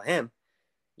without him,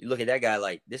 you look at that guy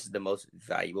like this is the most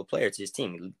valuable player to his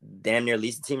team. He damn near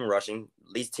leads the team in rushing,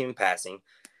 leads the team in passing.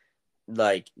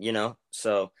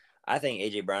 So I think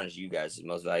AJ Brown is you guys'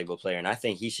 most valuable player, and I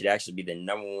think he should actually be the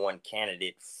number one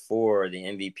candidate for the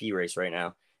MVP race right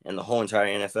now in the whole entire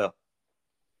NFL.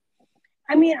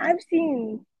 I mean, I've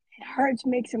seen Hurts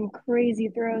make some crazy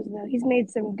throws, though. He's made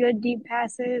some good deep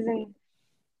passes and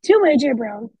to AJ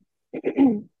Brown.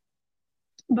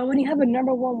 But when you have a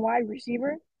number one wide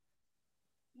receiver,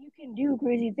 you can do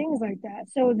crazy things like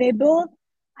that. So they both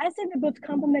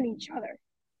complement each other.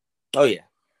 Oh, yeah.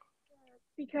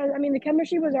 Because, I mean, the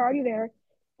chemistry was already there.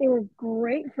 They were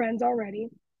great friends already.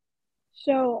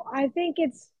 So I think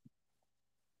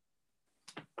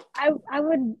I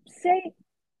would say,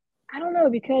 I don't know,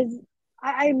 because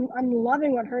I'm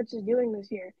loving what Hurts is doing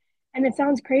this year. And it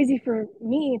sounds crazy for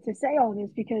me to say all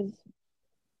this because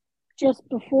just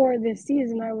before this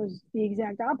season, I was the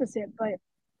exact opposite. But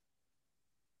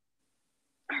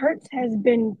Hurts has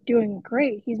been doing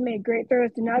great. He's made great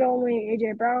throws to not only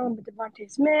AJ Brown, but Devontae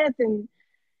Smith and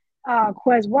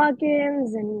Quez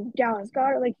Watkins and Dallas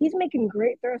Goedert. Like, he's making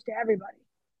great throws to everybody.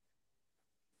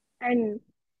 And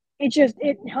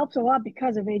it helps a lot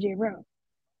because of AJ Brown.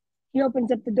 He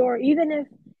opens up the door, even if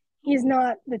he's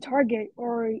not the target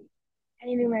or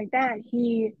anything like that.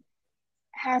 You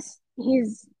have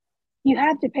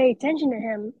to pay attention to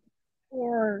him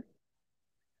or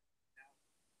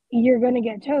you're going to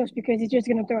get toast because he's just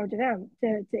going to throw it to them,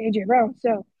 to AJ Brown.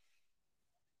 So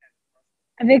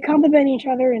they complement each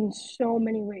other in so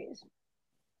many ways.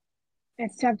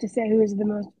 It's tough to say who is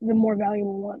the more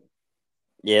valuable one.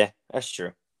 Yeah, that's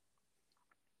true.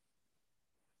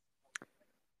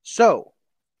 So,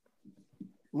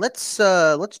 let's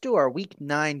do our week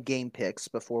 9 game picks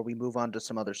before we move on to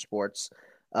some other sports.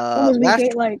 What was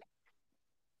week 8 like?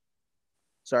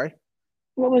 Sorry?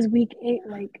 What was week 8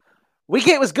 like? Week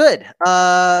 8 was good.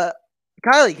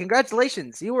 Kylie,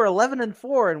 congratulations. You were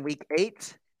 11-4 in week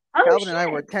 8. Oh, Calvin shit. and I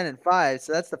were 10-5,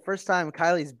 so that's the first time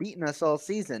Kylie's beaten us all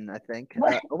season, I think.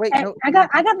 What? Oh wait, Hey, no. I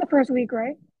got the first week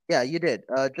right. Yeah, you did.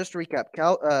 Just to recap,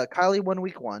 Kylie won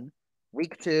week 1.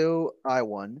 Week 2, I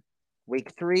won.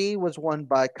 Week 3 was won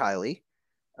by Kylie.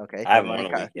 Okay, I never haven't won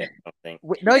mind. a week yet, I don't think.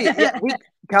 No, yeah,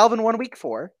 Calvin won week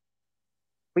 4.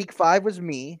 Week 5 was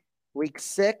me. Week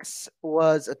 6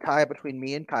 was a tie between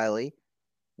me and Kylie.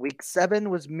 Week 7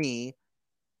 was me.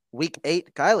 Week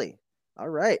 8, Kylie. All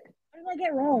right. What did I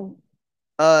get wrong?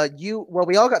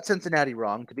 We all got Cincinnati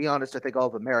wrong. To be honest, I think all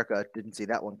of America didn't see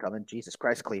that one coming. Jesus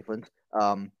Christ, Cleveland.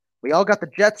 We all got the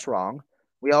Jets wrong.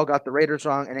 We all got the Raiders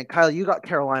wrong, and then Kylie, you got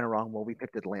Carolina wrong. While we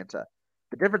picked Atlanta.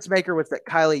 The difference maker was that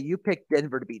Kylie, you picked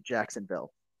Denver to beat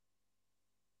Jacksonville.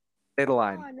 Say the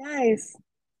line. Oh, nice.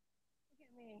 Look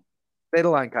at me. Say the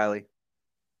line, Kylie.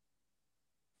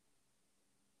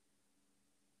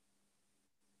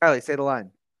 Kylie, say the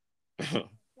line.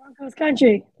 Broncos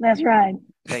country. Let's ride.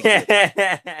 Thank you.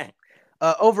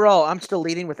 Overall, I'm still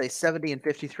leading with a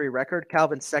 70-53 record.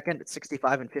 Calvin's second at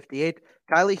 65-58.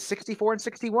 Kylie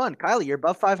 64-61. Kylie, you're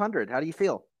above 500. How do you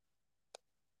feel?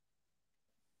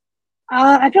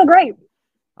 I feel great.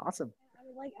 Awesome.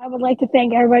 I would like to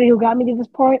thank everybody who got me to this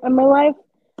point in my life.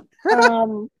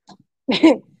 I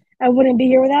wouldn't be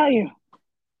here without you.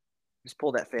 Just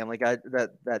pull that Family Guy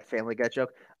that Family Guy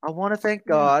joke. I want to thank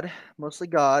God, mostly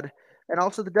God, and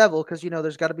also the devil, because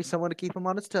there's got to be someone to keep him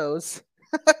on his toes.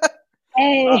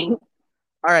 Hey. All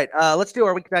right, let's do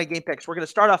our week 9 game picks. We're going to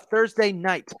start off Thursday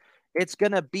night. It's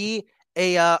going to be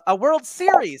a World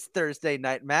Series Thursday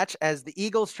night match as the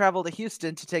Eagles travel to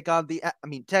Houston to take on the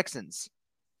Texans.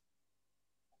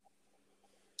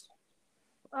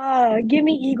 Give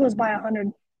me Eagles by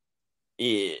 100.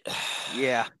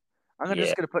 Yeah. I'm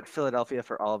just going to put Philadelphia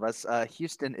for all of us.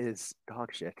 Houston is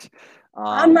dog shit.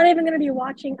 I'm not even going to be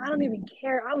watching. I don't even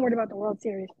care. I'm worried about the World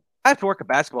Series. I have to work a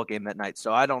basketball game that night,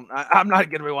 so I'm not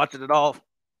going to be watching it all.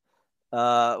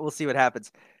 We'll see what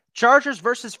happens. Chargers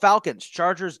versus Falcons.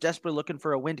 Chargers desperately looking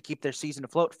for a win to keep their season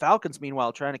afloat. Falcons,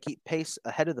 meanwhile, trying to keep pace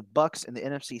ahead of the Bucks in the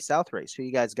NFC South race. Who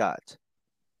you guys got?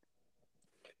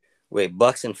 Wait,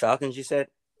 Bucks and Falcons, you said?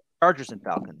 Chargers and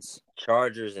Falcons.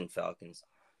 Chargers and Falcons.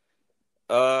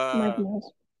 Nice.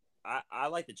 I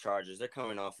like the Chargers. They're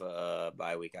coming off a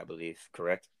bye week, I believe.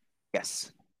 Correct?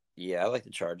 Yes. Yeah, I like the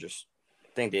Chargers. I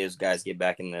think those guys get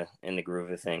back in the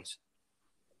groove of things.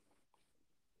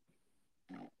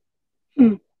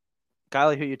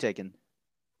 Kylie, who you taking?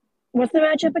 What's the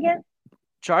matchup again?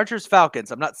 Chargers,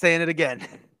 Falcons. I'm not saying it again.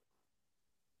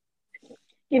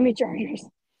 Give me Chargers.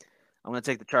 I'm going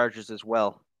to take the Chargers as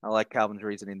well. I like Calvin's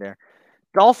reasoning there.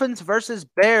 Dolphins versus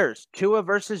Bears. Tua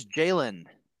versus Jalen.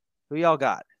 Who y'all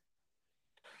got?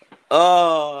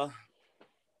 The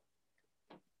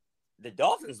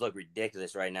Dolphins look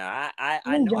ridiculous right now.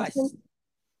 I know.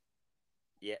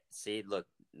 Yeah. See, look,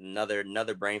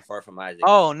 another brain fart from Isaac.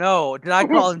 Oh no! Did I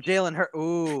call him Jalen?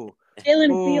 Ooh.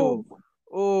 Jalen Fields.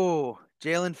 Ooh,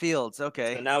 Jalen Fields.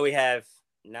 Okay. So now we have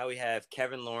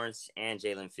Kevin Lawrence and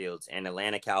Jalen Fields and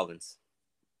Atlanta Calvins.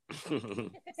 It's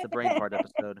the brain fart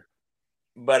episode.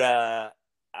 But I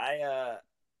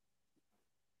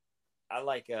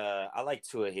like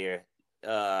Tua here.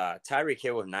 Tyreek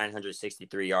Hill with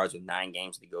 963 yards with 9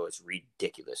 games to go is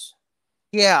ridiculous.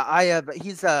 Yeah, I have.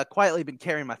 He's quietly been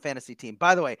carrying my fantasy team.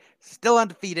 By the way, still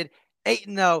undefeated,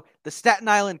 8-0. The Staten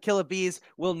Island Killer Bees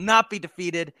will not be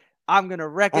defeated. I'm gonna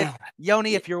wreck it,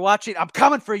 Yoni. If you're watching, I'm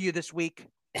coming for you this week.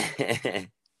 I'm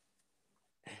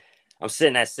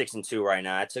sitting at 6-2 right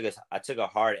now. I took a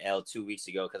hard L 2 weeks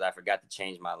ago because I forgot to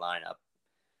change my lineup.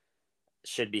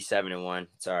 Should be 7-1.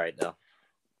 It's all right though.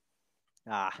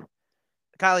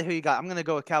 Kylie, who you got? I'm gonna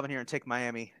go with Calvin here and take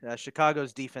Miami.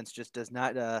 Chicago's defense just does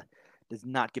not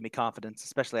give me confidence,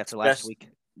 especially after last week.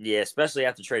 Yeah, especially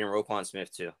after trading Roquan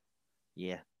Smith too.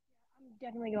 Yeah, I'm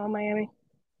definitely going Miami.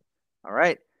 All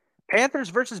right. Panthers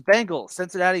versus Bengals.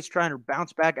 Cincinnati's trying to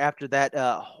bounce back after that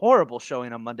horrible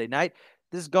showing on Monday night.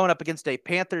 This is going up against a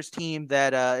Panthers team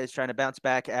that is trying to bounce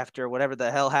back after whatever the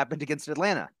hell happened against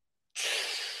Atlanta.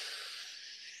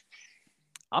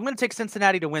 I'm going to take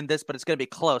Cincinnati to win this, but it's going to be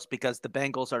close because the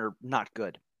Bengals are not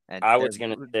good. And I was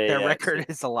going to say their record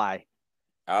is a lie.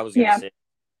 I was going to say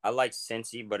I like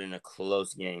Cincy, but in a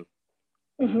close game.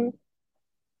 Mm-hmm.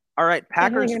 All right,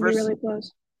 Packers versus really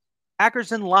close.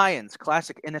 Packers and Lions,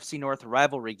 classic NFC North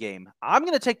rivalry game. I'm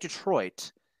going to take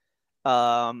Detroit.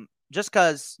 just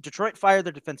because Detroit fired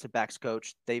their defensive backs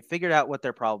coach, they figured out what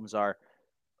their problems are.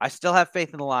 I still have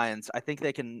faith in the Lions. I think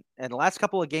they can. And the last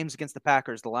couple of games against the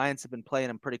Packers, the Lions have been playing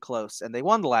them pretty close, and they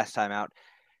won the last time out.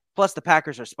 Plus, the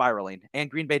Packers are spiraling,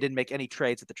 and Green Bay didn't make any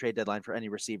trades at the trade deadline for any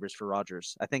receivers for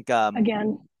Rodgers. I think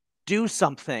Again. do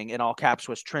something in all caps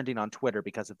was trending on Twitter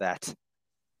because of that.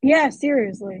 Yeah,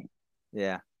 seriously.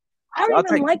 Yeah. I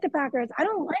don't even like the Packers. I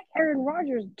don't like Aaron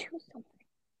Rodgers. Do something.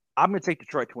 I'm going to take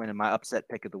Detroit to win in my upset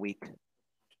pick of the week.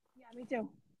 Yeah, me too.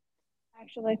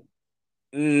 Actually.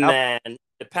 Man,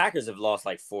 the Packers have lost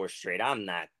like 4 straight. I'm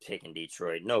not picking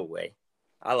Detroit. No way.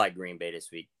 I like Green Bay this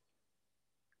week.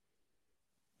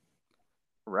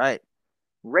 Right.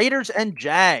 Raiders and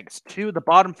Jags, 2 of the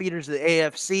bottom feeders of the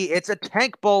AFC. It's a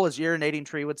tank bowl, as Urinating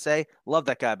Tree would say. Love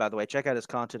that guy, by the way. Check out his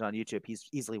content on YouTube. He's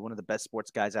easily one of the best sports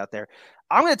guys out there.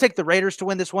 I'm going to take the Raiders to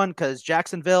win this one because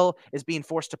Jacksonville is being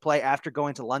forced to play after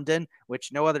going to London,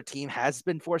 which no other team has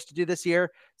been forced to do this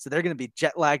year. So they're going to be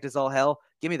jet lagged as all hell.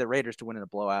 Give me the Raiders to win in a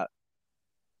blowout.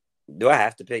 Do I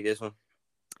have to pick this one?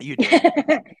 You do.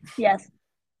 Yes.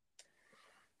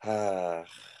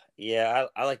 Yeah,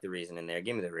 I like the reasoning there.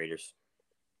 Give me the Raiders.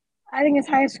 I think it's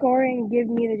high scoring. Give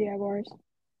me the Jaguars.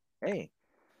 Hey.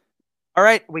 All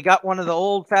right, we got one of the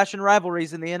old-fashioned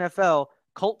rivalries in the NFL,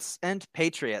 Colts and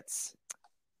Patriots.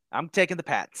 I'm taking the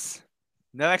Pats.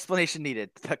 No explanation needed.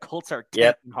 The Colts are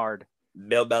tanking hard.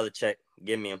 Bill Belichick,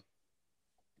 give me him.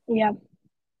 Yeah.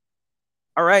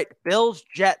 All right, Bills,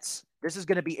 Jets. This is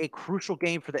going to be a crucial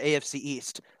game for the AFC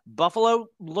East. Buffalo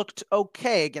looked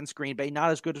okay against Green Bay,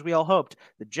 not as good as we all hoped.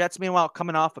 The Jets, meanwhile,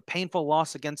 coming off a painful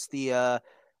loss against the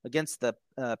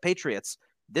Patriots.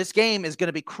 This game is going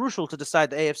to be crucial to decide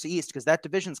the AFC East because that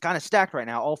division is kind of stacked right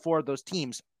now. All 4 of those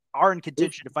teams are in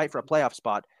contention to fight for a playoff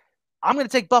spot. I'm going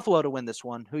to take Buffalo to win this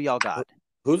one. Who y'all got?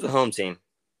 Who's the home team?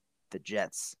 The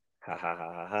Jets. Ha ha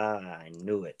ha ha ha! I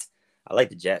knew it. I like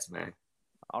the Jets, man.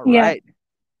 All right.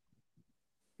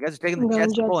 You guys are taking the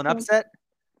Jets to pull an too. upset?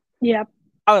 Yep.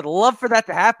 I would love for that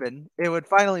to happen. It would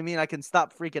finally mean I can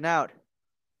stop freaking out.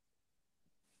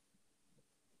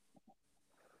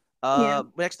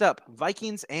 Next up,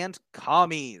 Vikings and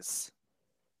Commies.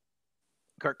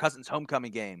 Kirk Cousins'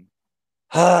 homecoming game.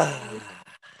 I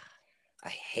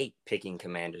hate picking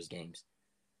Commanders games.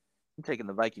 I'm taking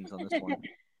the Vikings on this one.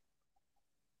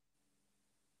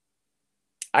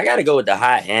 I got to go with the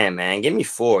hot hand, man. Give me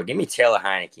 4. Give me Taylor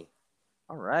Heineke.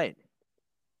 All right.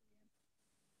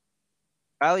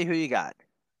 Riley, who you got?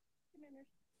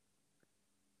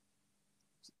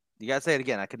 You got to say it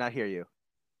again. I could not hear you.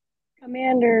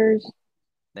 Commanders.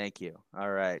 Thank you.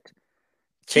 All right.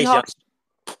 Chase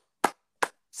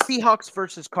Seahawks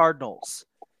versus Cardinals.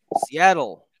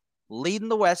 Seattle leading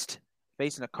the West,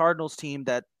 facing a Cardinals team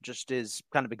that just is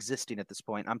kind of existing at this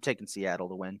point. I'm taking Seattle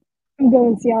to win. I'm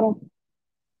going Seattle.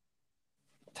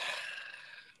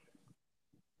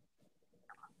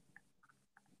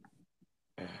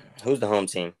 Who's the home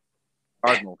team?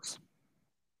 Cardinals.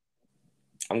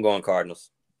 I'm going Cardinals.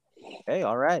 Okay,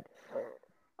 all right.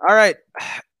 All right.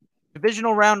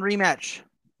 Divisional round rematch.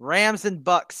 Rams and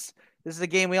Bucks. This is a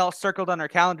game we all circled on our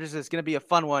calendars. It's going to be a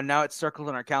fun one. Now it's circled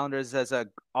on our calendars as a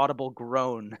audible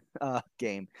groan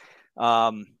game.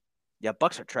 Yeah,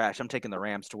 Bucks are trash. I'm taking the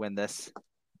Rams to win this.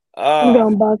 I'm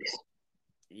going Bucks.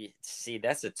 See,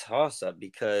 that's a toss-up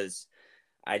because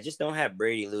I just don't have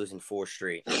Brady losing 4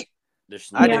 straight.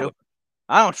 I do.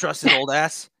 I don't trust his old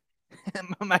ass.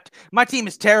 my team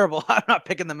is terrible. I'm not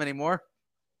picking them anymore.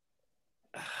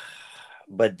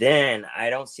 But then I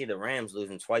don't see the Rams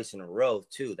losing twice in a row,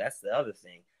 too. That's the other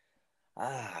thing.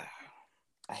 I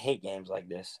hate games like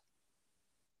this.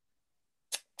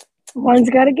 One's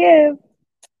got to give.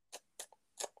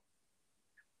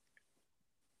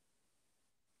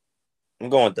 I'm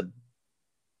going with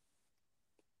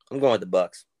the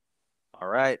Bucks. All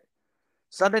right.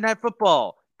 Sunday Night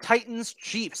Football. Titans,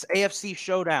 Chiefs, AFC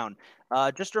Showdown.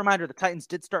 Just a reminder, the Titans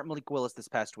did start Malik Willis this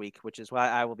past week, which is why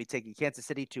I will be taking Kansas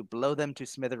City to blow them to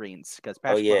smithereens because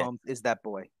Patrick Mahomes is that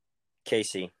boy.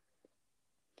 KC.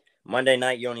 Monday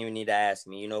night, you don't even need to ask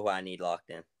me. You know who I need locked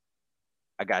in.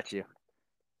 I got you.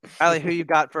 Ali, who you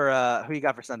got for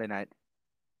Sunday night?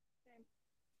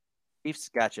 Chiefs,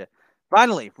 gotcha.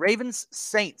 Finally, Ravens,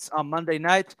 Saints on Monday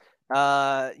night.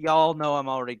 Y'all know I'm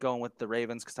already going with the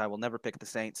Ravens because I will never pick the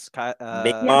Saints. Big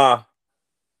Ma.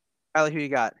 Kylie, who you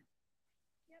got?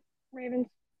 Yep, Ravens.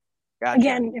 Gotcha.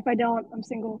 Again, if I don't, I'm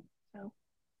single. So.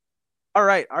 All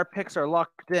right, our picks are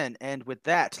locked in, and with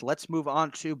that, let's move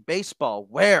on to baseball,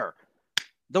 where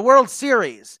the World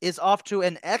Series is off to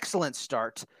an excellent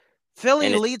start.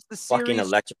 Philly leads the series. Fucking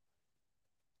electric.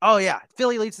 Oh yeah,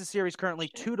 Philly leads the series currently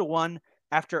 2-1.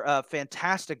 after a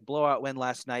fantastic blowout win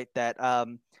last night that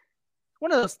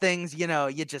one of those things,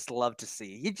 you just love to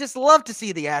see. You just love to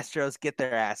see the Astros get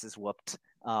their asses whooped.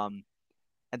 And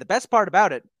the best part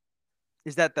about it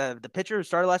is that the pitcher who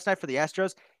started last night for the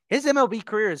Astros, his MLB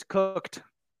career is cooked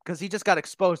because he just got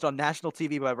exposed on national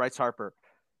TV by Bryce Harper.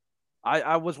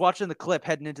 I was watching the clip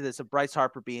heading into this of Bryce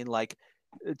Harper being like,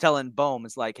 telling Bohm,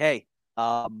 it's like, hey,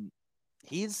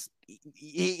 he's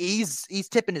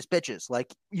tipping his pitches.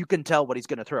 Like, you can tell what he's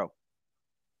going to throw.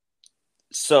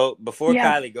 So before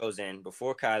Kylie goes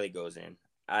in,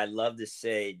 I'd love to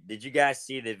say, did you guys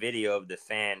see the video of the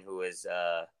fan who was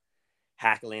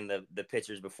hackling the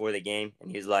pitchers before the game?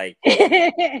 And he's like,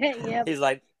 Yep.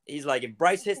 he's like, if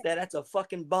Bryce hits that, that's a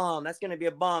fucking bomb. That's gonna be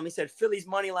a bomb. He said Philly's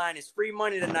money line is free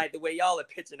money tonight. The way y'all are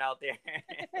pitching out there,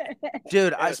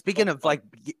 dude. Speaking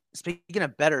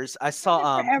of bettors, I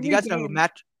saw do you guys know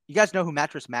who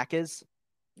Mattress Mac is?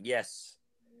 Yes.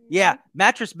 Yeah,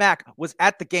 Mattress Mac was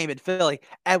at the game in Philly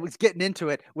and was getting into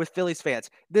it with Phillies fans.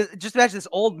 Just imagine this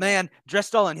old man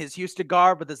dressed all in his Houston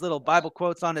garb with his little Bible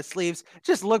quotes on his sleeves,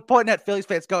 just pointing at Phillies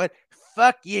fans going,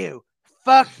 fuck you.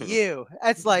 Fuck you.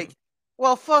 It's like,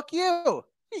 well, fuck you.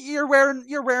 You're wearing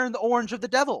the orange of the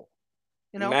devil.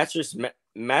 You know? Mattress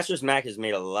Mac has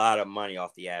made a lot of money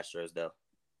off the Astros, though.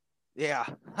 Yeah,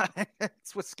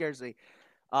 that's what scares me.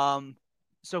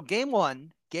 So game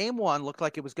one looked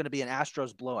like it was going to be an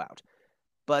Astros blowout.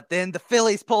 But then the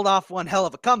Phillies pulled off one hell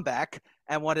of a comeback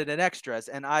and won it in extras.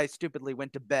 And I stupidly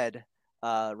went to bed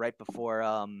right before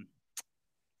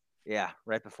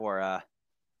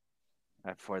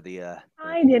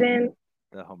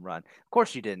the home run. Of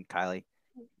course you didn't, Kylie.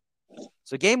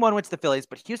 So game one went to the Phillies,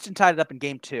 but Houston tied it up in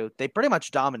game two. They pretty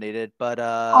much dominated, but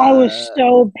I was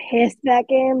so pissed that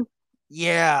game.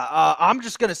 Yeah, I'm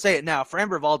just gonna say it now.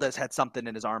 Framber Valdez had something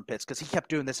in his armpits because he kept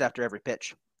doing this after every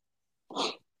pitch.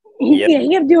 Yeah, he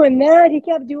kept doing that. He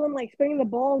kept doing like spinning the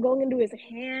ball, going into his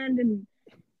hand, and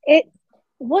it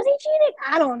was he cheating?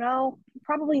 I don't know.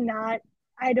 Probably not.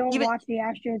 I don't watch the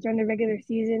Astros during the regular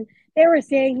season. They were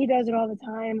saying he does it all the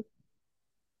time.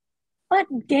 But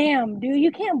damn, dude,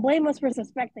 you can't blame us for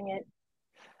suspecting it.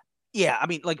 Yeah, I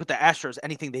mean, like with the Astros,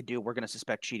 anything they do, we're going to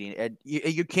suspect cheating. And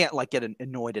you can't like get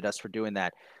annoyed at us for doing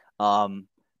that.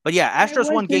 But yeah,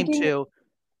 Astros won game two.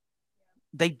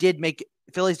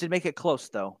 Phillies did make it close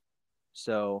though.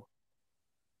 So,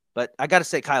 but I got to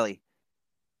say, Kylie,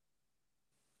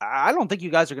 I don't think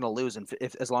you guys are going to lose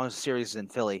as long as the series is in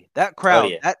Philly. That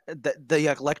crowd,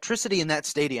 the electricity in that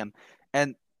stadium,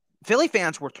 and Philly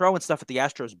fans were throwing stuff at the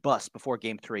Astros bus before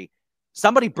game three.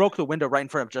 Somebody broke the window right in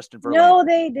front of Justin Verlander. No,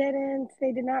 they didn't.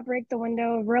 They did not break the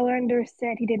window. Verlander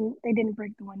said they didn't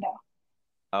break the window.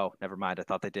 Oh, never mind. I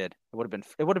thought they did. It would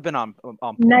have been on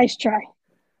point. Nice try.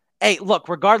 Hey, look,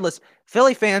 regardless,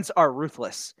 Philly fans are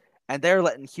ruthless, and they're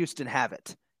letting Houston have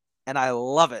it. And I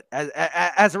love it.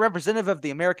 As a representative of the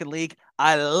American League,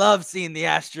 I love seeing the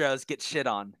Astros get shit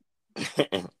on.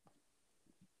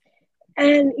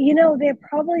 And, they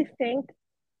probably think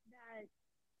that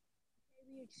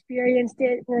we experienced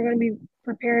it. We're going to be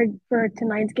prepared for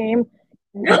tonight's game.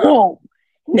 No,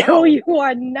 you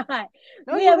are not.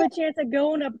 We have a chance of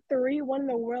going up 3-1 in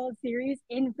the World Series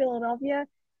in Philadelphia.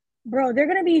 Bro, they're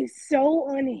going to be so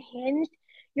unhinged.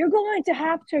 You're going to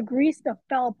have to grease the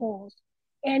foul poles,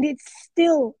 and it's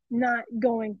still not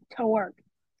going to work.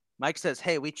 Mike says,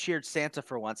 hey, we cheered Santa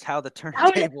for once. How the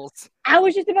turntables. I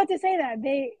was just about to say that.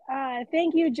 They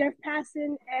thank you, Jeff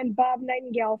Passan and Bob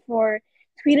Nightingale, for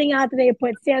tweeting out that they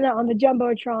put Santa on the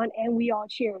Jumbotron, and we all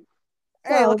cheered.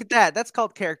 Hey, look at that. That's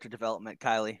called character development,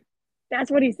 Kylie.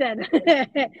 That's what he said.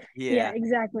 Yeah,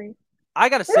 exactly. I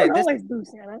got to say,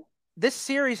 Santa. This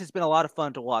series has been a lot of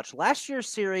fun to watch. Last year's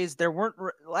series,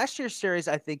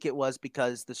 I think it was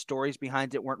because the stories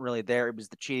behind it weren't really there. It was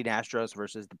the cheating Astros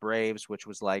versus the Braves, which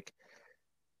was like,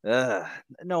 no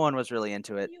one was really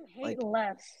into it. You hate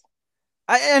less.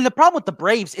 And the problem with the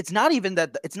Braves, it's not even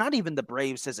the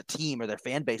Braves as a team or their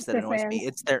fan base that annoys me.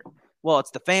 It's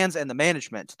the fans and the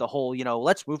management. The whole,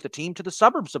 let's move the team to the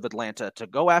suburbs of Atlanta to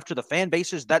go after the fan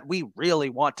bases that we really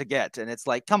want to get. And it's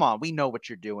like, come on, we know what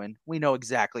you're doing. We know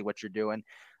exactly what you're doing.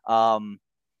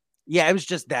 Yeah, it was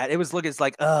just that. It's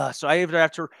like, so I either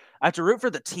have to root for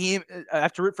the team. I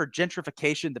have to root for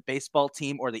gentrification, the baseball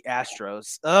team, or the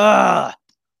Astros.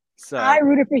 So I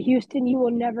rooted for Houston. You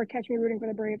will never catch me rooting for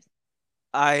the Braves.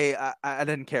 I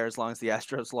didn't care as long as the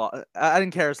Astros lost. I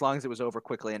didn't care as long as it was over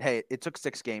quickly. And hey, it took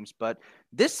 6 games, but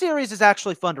this series is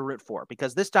actually fun to root for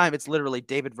because this time it's literally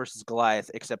David versus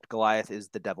Goliath, except Goliath is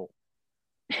the devil,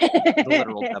 the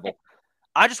literal devil.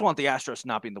 I just want the Astros to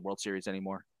not be in the World Series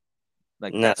anymore.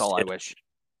 Like that's all I wish.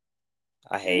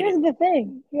 I hate Here's it. the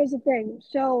thing. Here's the thing.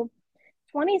 So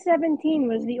 2017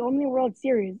 was the only World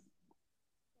Series so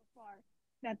far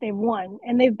that they've won,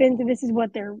 and they've been to this is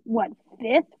what their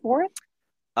fifth, fourth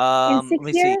in Let six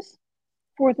me see. years,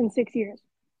 fourth in 6 years.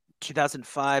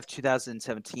 2005,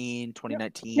 2017, No,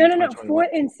 2019, no, 2021. fourth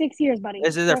in 6 years, buddy.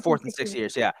 This is their Fourth in fourth in six 6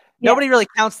 years. years. Yeah. Yeah. Nobody really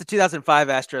counts the 2005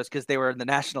 Astros because they were in the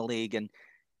National League, and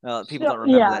people So don't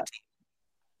remember yeah. that team.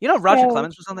 You know, Roger So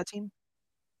Clemens was on that team.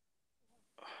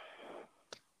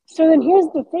 so then here's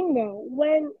the thing though.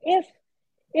 When if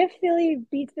Philly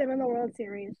beats them in the World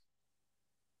Series,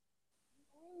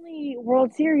 the only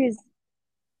World Series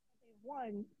they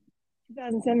won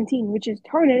 2017, which is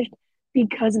tarnished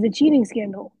because of the cheating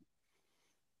scandal.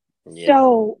 Yeah.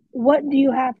 So what do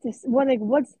you have to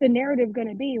what's the narrative going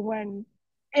to be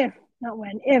if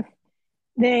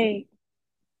they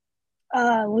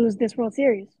lose this World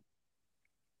Series?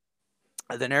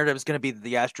 The narrative is going to be that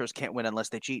the Astros can't win unless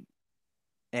they cheat,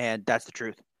 and that's the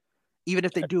truth. Even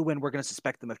if they do win, we're going to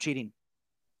suspect them of cheating.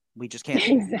 We just can't.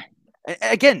 Exactly.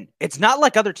 Again, it's not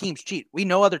like other teams cheat. We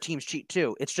know other teams cheat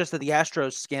too. It's just that the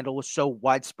Astros scandal was so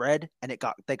widespread and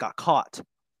they got caught.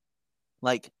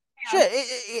 Like, shit,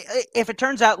 if it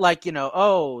turns out like,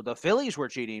 the Phillies were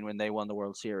cheating when they won the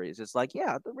World Series, it's like,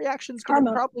 yeah, the reaction's going to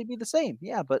Karma. probably be the same.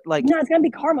 Yeah, but like, No, it's going to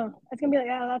be karma. It's going to be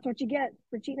like, oh, that's what you get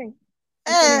for cheating.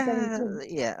 In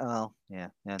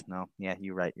 2017.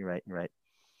 You're right.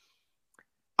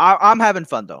 I'm having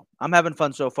fun though. I'm having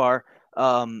fun so far.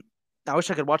 I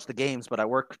wish I could watch the games, but I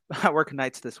work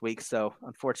nights this week, so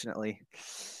unfortunately.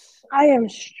 I am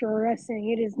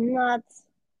stressing. It is not.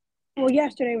 Well,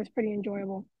 yesterday was pretty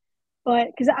enjoyable, but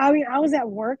because I was at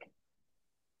work,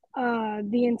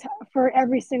 for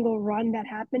every single run that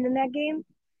happened in that game,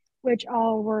 which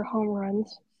all were home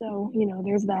runs. So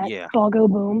there's that. Yeah. Ball go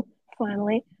boom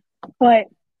finally, but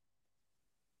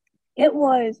it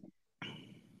was.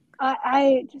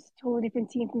 I just a totally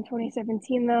different team from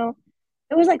 2017 though.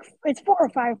 It was like it's 4 or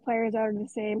 5 players out of the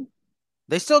same.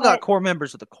 They still got But core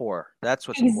members of the core. That's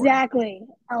what's important. exactly.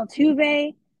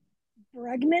 Altuve,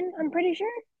 Bregman, I'm pretty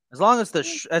sure. As long as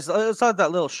as long as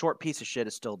that little short piece of shit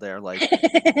is still there, like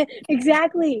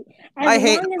exactly. I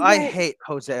hate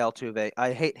Jose Altuve.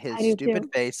 I hate his I do stupid too.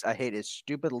 face. I hate his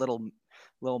stupid little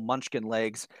munchkin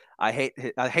legs. I hate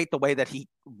the way that he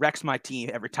wrecks my team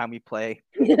every time we play.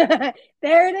 There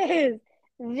it is.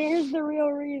 There's the real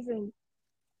reason.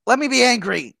 Let me be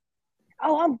angry.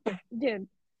 Oh, dude.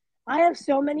 I have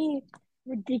so many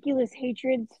ridiculous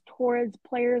hatreds towards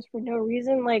players for no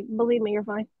reason. Like, believe me, you're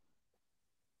fine.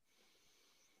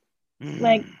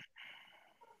 Like,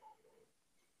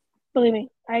 believe me,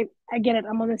 I get it.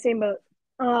 I'm on the same boat.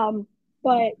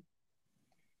 But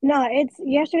no,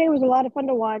 yesterday was a lot of fun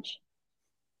to watch.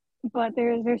 But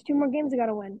there's 2 more games I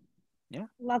gotta win. Yeah.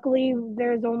 Luckily,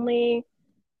 there's only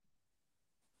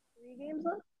 3 games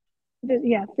left.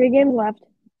 3 games left.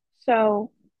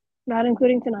 So, not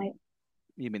including tonight.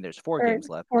 You mean there's 4 games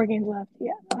left? 4 games left.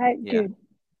 Yeah. Dude.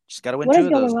 Just gotta win What 2 is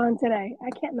of those. going on today? I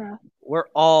can't math. We're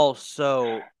all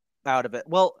so out of it.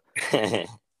 Well,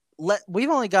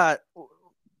 we've only got.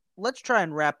 Let's try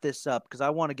and wrap this up because I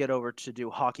want to get over to do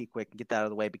hockey quick and get that out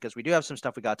of the way because we do have some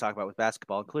stuff we got to talk about with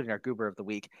basketball, including our Goober of the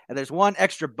Week. And there's one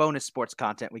extra bonus sports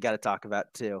content we got to talk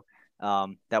about too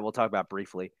that we'll talk about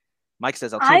briefly. Mike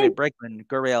says Altuve, Bregman,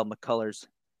 Gurriel, McCullers.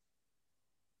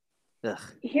 Ugh.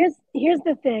 Here's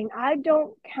the thing. I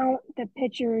don't count the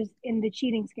pitchers in the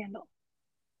cheating scandal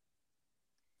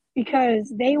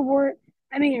because they were.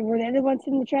 I mean, were they the ones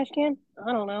in the trash can?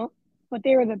 I don't know, but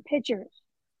they were the pitchers,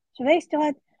 so they still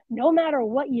had. No matter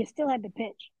what, you still had to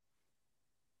pitch.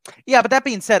 Yeah, but that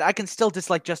being said, I can still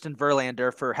dislike Justin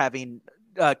Verlander for having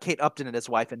Kate Upton and his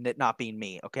wife and it not being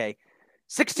me. Okay,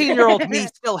 16-year-old me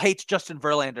still hates Justin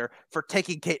Verlander for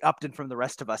taking Kate Upton from the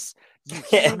rest of us. You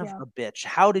son of a bitch!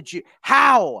 How did you?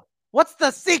 How? What's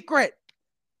the secret?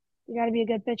 You got to be a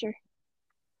good pitcher.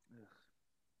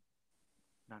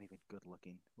 Not even good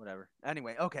looking. Whatever.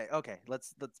 Anyway, okay.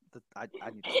 Let's. I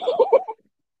need to stop.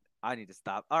 I need to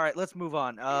stop. All right, let's move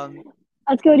on.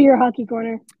 Let's go to your hockey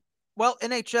corner. Well,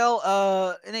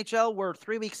 NHL, we're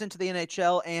 3 weeks into the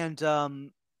NHL,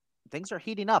 and things are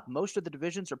heating up. Most of the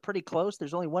divisions are pretty close.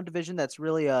 There's only one division that's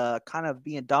really kind of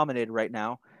being dominated right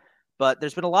now, but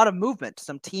there's been a lot of movement.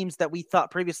 Some teams that we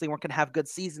thought previously weren't going to have good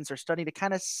seasons are starting to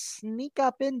kind of sneak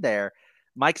up in there.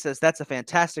 Mike says that's a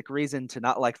fantastic reason to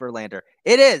not like Verlander.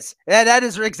 It is. That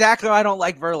is exactly why I don't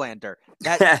like Verlander.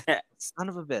 That son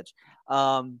of a bitch.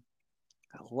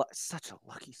 Such a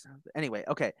lucky son. Anyway,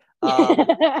 okay.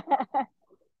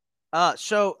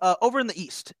 So over in the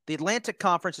East, the Atlantic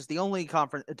Conference is the only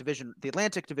conference division. The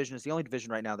Atlantic Division is the only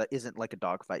division right now that isn't like a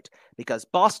dogfight because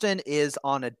Boston is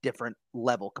on a different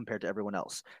level compared to everyone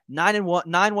else.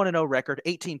 9-1-0 record,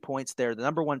 18 points. They're the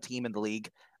number one team in the league.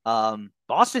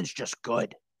 Boston's just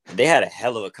good. They had a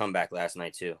hell of a comeback last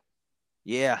night too.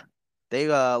 Yeah. They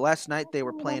last night they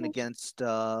were playing against they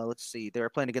were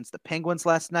playing against the Penguins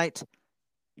last night.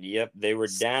 Yep, they were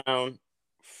down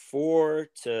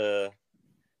 4-2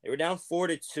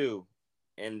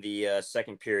 in the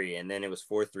second period, and then it was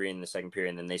 4-3 in the second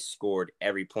period, and then they scored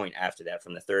every point after that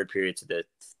from the third period to the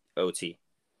OT.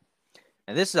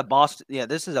 And this is a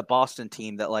Boston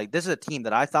team that this is a team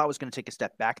that I thought was going to take a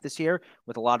step back this year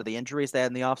with a lot of the injuries they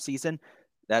had in the offseason.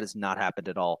 That has not happened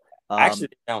at all. Actually,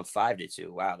 down 5-2.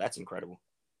 Wow, that's incredible.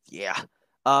 Yeah.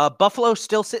 Buffalo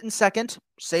still sitting second.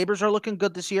 Sabres are looking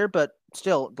good this year, but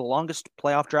still the longest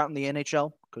playoff drought in the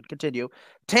NHL could continue.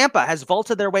 Tampa has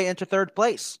vaulted their way into third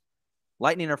place.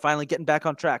 Lightning are finally getting back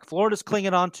on track. Florida's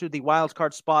clinging on to the wild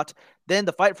card spot. Then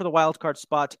the fight for the wild card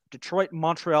spot. Detroit,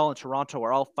 Montreal, and Toronto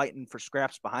are all fighting for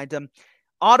scraps behind them.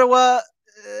 Ottawa,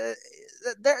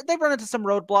 they've run into some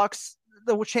roadblocks.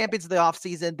 The champions of the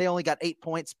offseason, they only got 8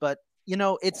 points, but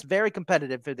it's very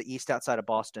competitive for the East outside of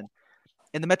Boston.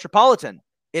 In the Metropolitan,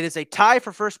 it is a tie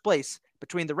for first place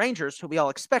between the Rangers, who we all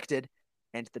expected,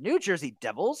 and the New Jersey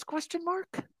Devils, ?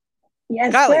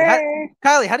 Yes, Kylie, sir.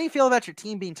 Kylie, how do you feel about your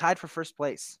team being tied for first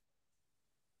place?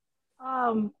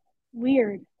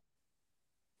 Weird.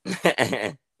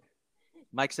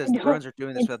 Mike says the Bruins are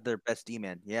doing this with their best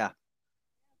D-man. Yeah.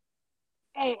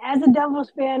 Hey, as a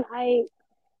Devils fan, I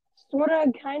sort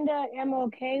of kind of am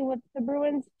okay with the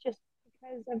Bruins just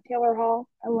because of Taylor Hall.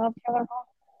 I love Taylor Hall.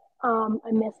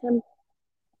 I miss him.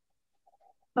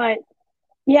 But,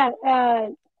 yeah,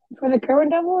 for the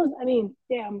current Devils, I mean,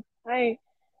 damn, I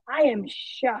am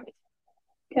shocked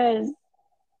because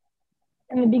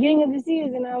in the beginning of the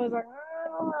season, I was like,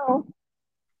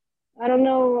 I don't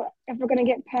know if we're going to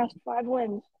get past 5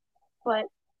 wins, but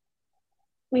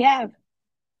we have.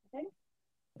 Okay?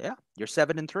 Yeah, you're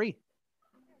 7-3.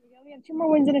 We have 2 more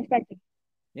wins than expected.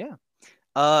 Yeah.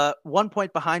 1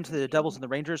 point behind the Devils and the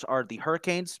Rangers are the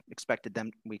Hurricanes. We expected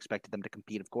them to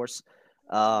compete, of course.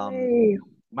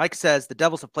 Mike says the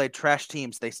Devils have played trash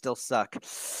teams. They still suck.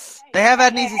 They have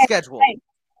had an easy schedule.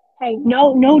 Hey,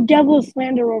 no Devil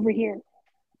slander over here.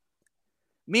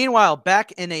 Meanwhile,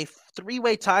 back in a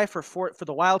 3-way tie for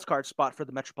the wild card spot for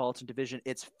the Metropolitan Division,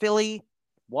 it's Philly,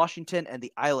 Washington, and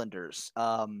the Islanders.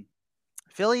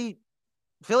 Philly's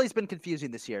been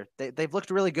confusing this year. They've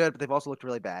looked really good, but they've also looked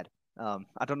really bad.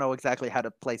 I don't know exactly how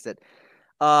to place it.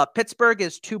 Pittsburgh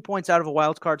is 2 points out of a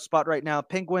wild card spot right now.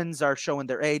 Penguins are showing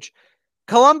their age.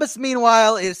 Columbus,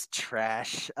 meanwhile, is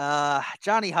trash.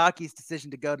 Johnny Hockey's decision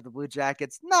to go to the Blue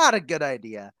Jackets, not a good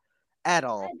idea at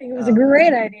all. I think it was a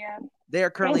great idea. They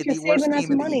are currently the worst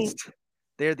team in the East.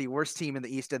 They're the worst team in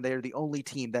the East, and they're the only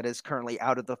team that is currently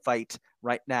out of the fight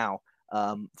right now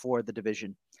for the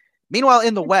division. Meanwhile,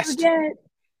 in the West,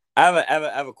 I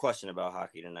have a question about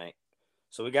hockey tonight.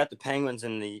 So we got the Penguins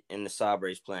and the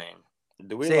Sabres playing.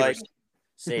 Do we like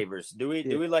Sabres? Do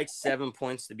we like 7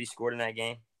 points to be scored in that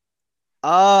game?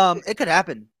 It could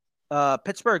happen.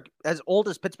 Pittsburgh, as old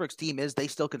as Pittsburgh's team is, they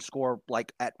still can score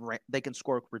they can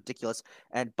score ridiculous.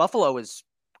 And Buffalo is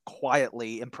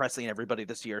quietly impressing everybody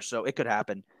this year, so it could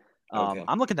happen. Okay.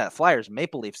 I'm looking at that Flyers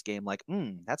Maple Leafs game like,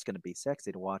 that's going to be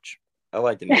sexy to watch. I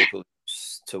like the Maple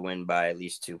Leafs to win by at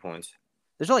least 2 points.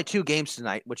 There's only 2 games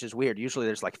tonight, which is weird. Usually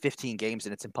there's like 15 games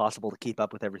and it's impossible to keep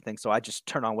up with everything. So I just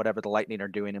turn on whatever the Lightning are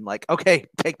doing. I'm like, okay,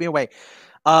 take me away.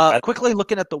 Quickly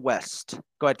looking at the West.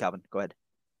 Go ahead, Calvin. Go ahead.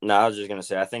 No, I was just going to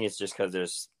say, I think it's just because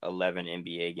there's 11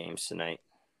 NBA games tonight.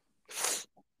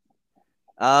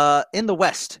 In the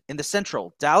West, in the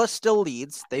Central, Dallas still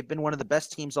leads. They've been one of the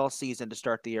best teams all season to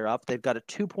start the year off. They've got a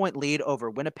 2-point lead over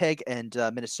Winnipeg and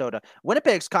Minnesota.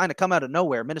 Winnipeg's kind of come out of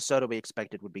nowhere. Minnesota, we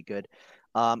expected, would be good.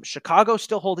 Chicago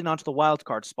still holding on to the wild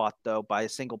card spot, though, by a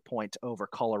single point over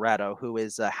Colorado, who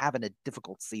is having a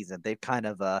difficult season. They've kind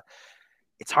of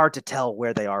it's hard to tell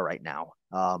where they are right now.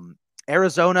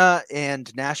 Arizona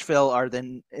and Nashville are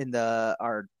then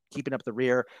are keeping up the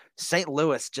rear. St.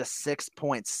 Louis just 6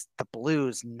 points. The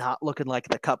Blues not looking like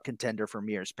the cup contender from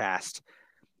years past.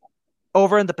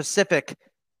 Over in the Pacific,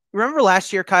 remember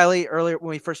last year, Kylie, earlier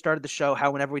when we first started the show,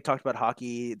 how whenever we talked about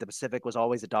hockey, the Pacific was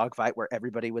always a dogfight where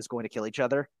everybody was going to kill each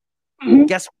other? Mm-hmm.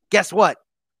 Guess what?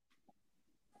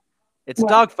 It's a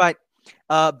dogfight.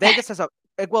 Vegas has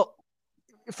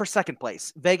for second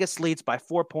place. Vegas leads by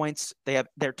 4 points.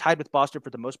 They're tied with Boston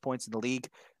for the most points in the league.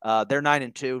 They're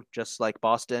 9-2, just like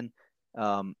Boston.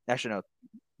 Actually, no,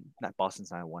 not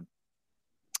Boston's 9-1.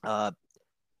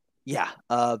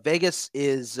 Vegas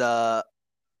is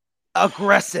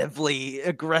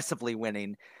aggressively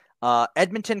winning.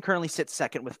 Edmonton currently sits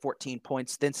second with 14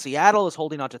 points. Then Seattle is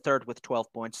holding on to third with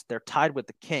 12 points. They're tied with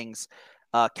the Kings.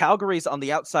 Calgary's on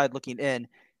the outside looking in.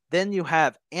 Then you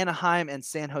have Anaheim and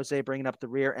San Jose bringing up the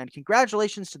rear. And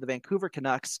congratulations to the Vancouver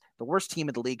Canucks, the worst team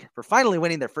in the league, for finally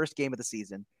winning their first game of the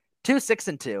season.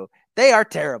 2-6-2. They are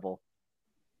terrible.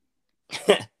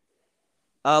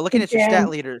 Looking at your stat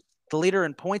leaders, the leader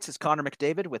in points is Connor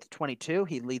McDavid with 22.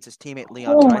 He leads his teammate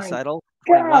Leon Draisaitl,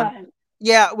 21.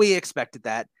 Yeah, we expected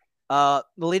that.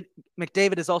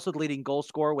 McDavid is also the leading goal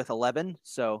scorer with 11.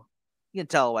 So you can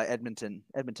tell why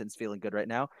Edmonton's feeling good right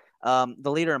now.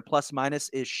 The leader in plus minus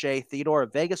is Shea Theodore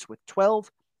of Vegas with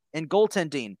 12. And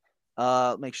goaltending,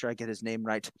 make sure I get his name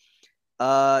right.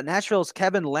 Nashville's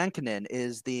Kevin Lankinen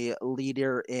is the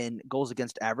leader in goals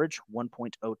against average,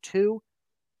 1.02.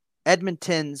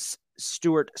 Edmonton's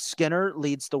Stuart Skinner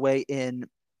leads the way in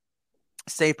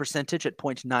save percentage at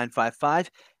 .955.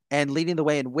 And leading the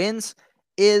way in wins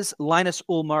is Linus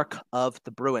Ullmark of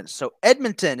the Bruins. So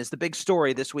Edmonton is the big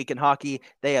story this week in hockey.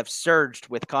 They have surged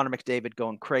with Connor McDavid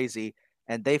going crazy,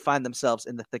 and they find themselves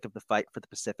in the thick of the fight for the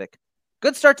Pacific.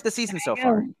 Good start to the season so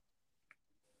far.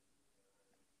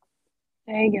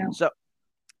 There you go.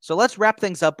 So let's wrap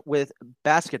things up with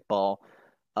basketball.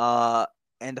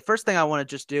 And the first thing I want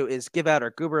to just do is give out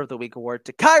our Goober of the Week award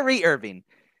to Kyrie Irving.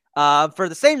 For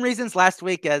the same reasons last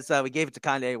week as we gave it to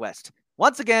Kanye West.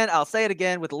 Once again, I'll say it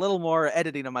again with a little more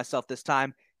editing of myself this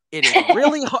time. It is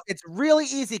really it's really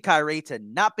easy, Kyrie, to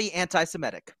not be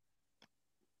anti-Semitic.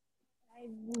 I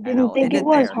didn't think it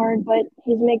was hard, but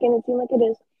he's making it seem like it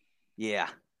is. Yeah.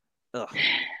 Ugh.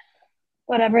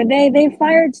 Whatever. They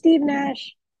fired Steve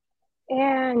Nash,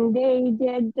 and they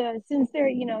did since they're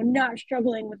not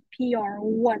struggling with PR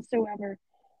whatsoever.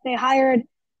 They hired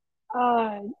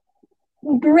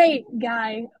great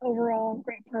guy overall,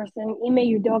 great person,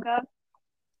 Ime Udoka,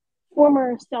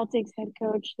 former Celtics head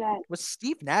coach. That was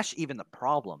Steve Nash even the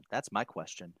problem? That's my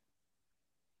question.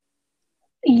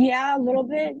 Yeah, a little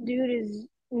bit. Dude is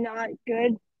not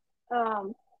good.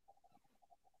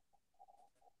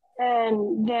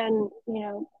 And then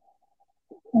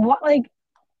what? Like,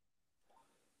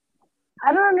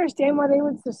 I don't understand why they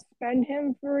would suspend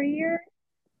him for a year.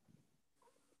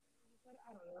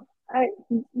 I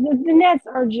don't know. The Nets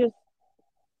are just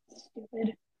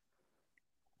stupid.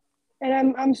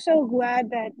 And I'm so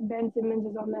glad that Ben Simmons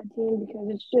is on that team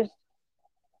because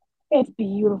it's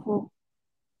beautiful.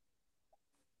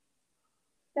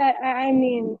 I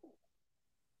mean,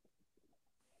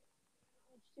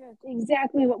 it's just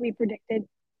exactly what we predicted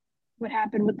would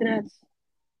happen with the Nets.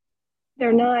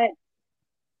 They're not.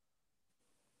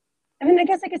 I mean, I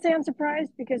guess I could say I'm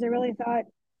surprised because I really thought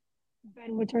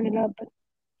Ben would turn it up, but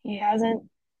he hasn't.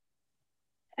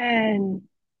 And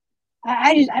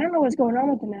I don't know what's going on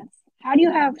with the Nets. How do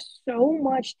you have so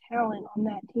much talent on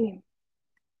that team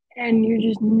and you're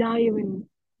just not even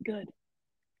good?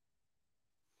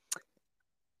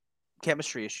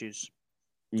 Chemistry issues.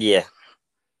 Yeah,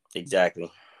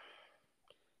 exactly.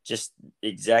 Just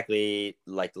exactly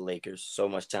like the Lakers. So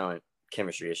much talent,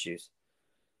 chemistry issues.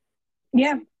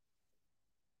 Yeah,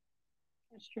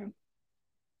 that's true.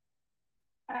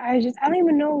 I don't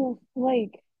even know,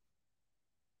 like,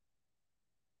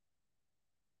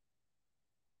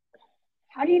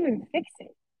 how do you even fix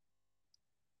it?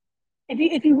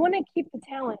 If you want to keep the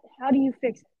talent, how do you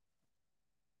fix it?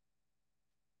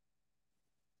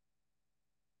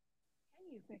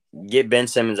 Get Ben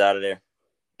Simmons out of there.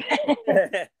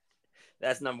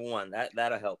 That's number one.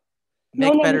 That'll help.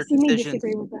 Make better decisions.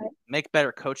 Make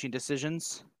better coaching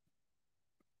decisions.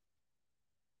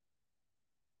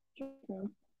 True.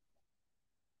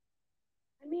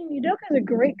 I mean, Udoka's a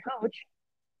great coach.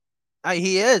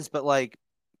 He is, but like,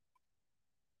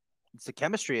 it's the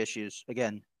chemistry issues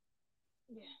again.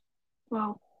 Yeah.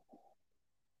 Well,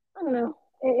 I don't know.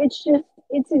 It's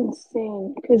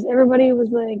insane because everybody was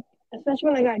like,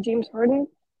 especially when I got James Harden,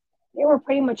 they were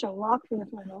pretty much a lock for the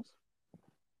finals.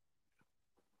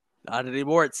 Not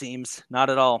anymore, it seems. Not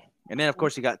at all. And then, of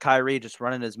course, you got Kyrie just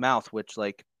running his mouth, which,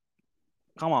 like,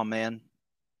 come on, man.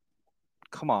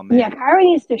 Come on, man. Yeah, Kyrie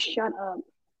needs to shut up.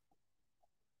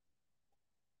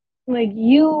 Like,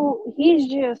 he's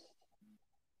just.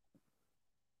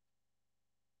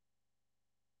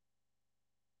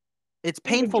 It's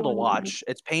painful to watch.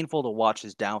 It's painful to watch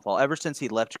his downfall. Ever since he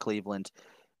left Cleveland,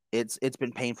 it's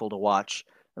been painful to watch.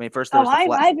 I mean, first there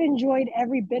was I've enjoyed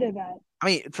every bit of that. I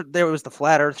mean, there was the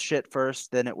flat Earth shit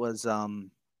first. Then it was all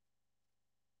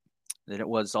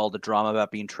the drama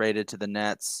about being traded to the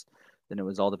Nets. Then it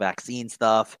was all the vaccine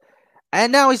stuff.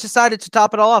 And now he's decided to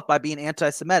top it all off by being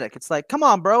anti-Semitic. It's like, come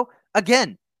on, bro.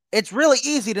 Again, it's really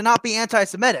easy to not be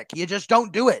anti-Semitic. You just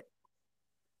don't do it.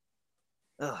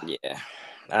 Ugh. Yeah,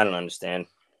 I don't understand.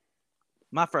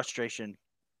 My frustration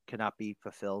cannot be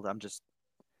fulfilled. I'm just,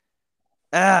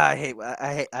 I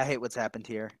hate what's happened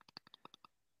here.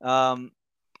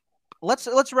 Let's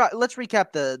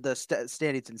recap the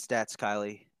standings and stats,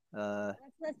 Kylie.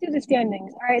 Let's do the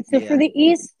standings. All right. So Yeah. for the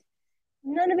East,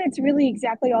 none of it's really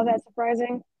exactly all that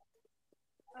surprising.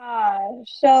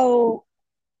 So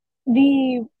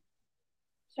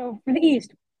for the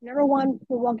East, number one,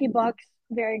 Milwaukee Bucks,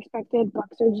 very expected.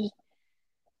 Bucks are just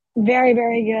very,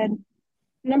 very good.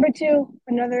 Number two,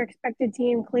 another expected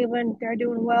team, Cleveland. They're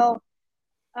doing well.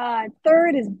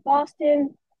 Third is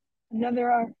Boston,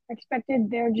 another expected.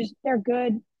 They're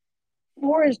good.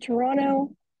 Four is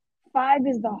Toronto. Five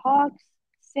is the Hawks.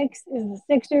 Six is the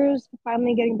Sixers,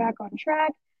 finally getting back on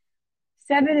track.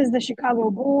 Seven is the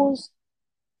Chicago Bulls.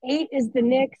 Eight is the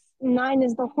Knicks. Nine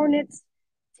is the Hornets.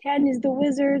 10 is the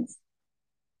Wizards.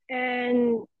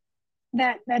 And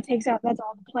that takes out, that's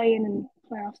all the play-in and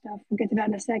playoff stuff. We'll get to that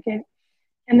in a second.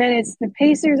 And then it's the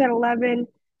Pacers at 11.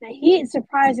 The Heat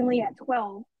surprisingly at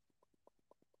 12.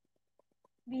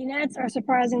 The Nets are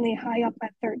surprisingly high up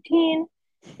at 13.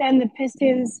 Then the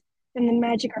Pistons, then the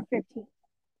Magic are 15.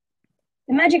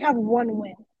 The Magic have one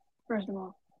win, first of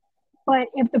all. But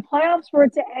if the playoffs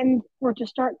were to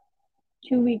start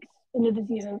 2 weeks into the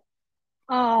season,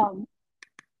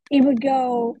 it would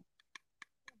go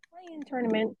play-in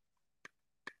tournament.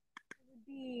 It would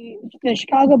be the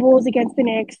Chicago Bulls against the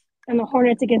Knicks and the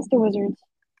Hornets against the Wizards.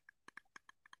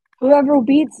 Whoever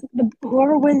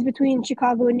wins between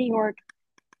Chicago and New York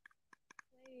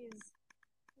plays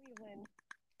Cleveland.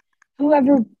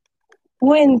 Whoever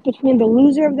wins between the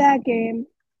loser of that game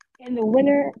and the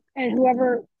winner, and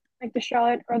whoever, like the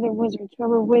Charlotte or the Wizards,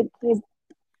 whoever wins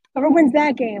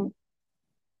that game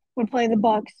would play the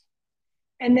Bucks.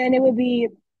 And then it would be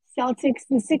Celtics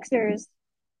and Sixers,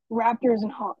 Raptors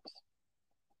and Hawks.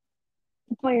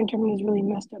 The play-in tournament has really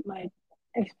messed up my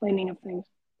explaining of things.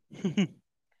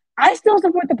 I still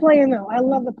support the play-in, though. I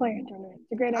love the play-in tournament.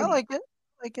 It's a great idea. I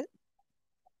like it.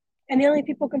 And the only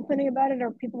people complaining about it are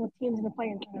people with teams in the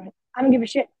play-in tournament. I don't give a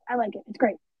shit. I like it. It's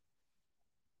great.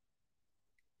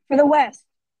 For the West,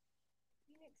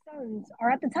 Phoenix Suns are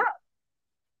at the top.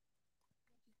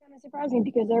 It's kind of surprising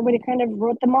because everybody kind of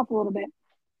wrote them off a little bit.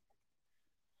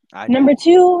 Number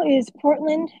 2 is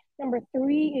Portland. Number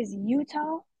 3 is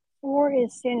Utah. 4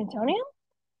 is San Antonio.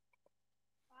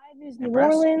 5 is New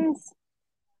Orleans.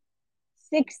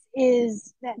 6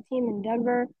 is that team in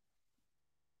Denver.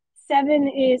 7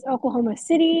 is Oklahoma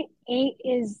City. 8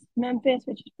 is Memphis,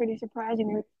 which is pretty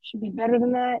surprising. It should be better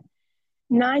than that.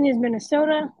 9 is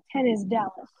Minnesota. 10 is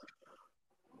Dallas.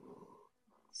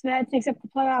 So that takes up the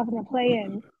playoff and the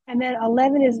play-in. And then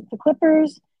 11 is the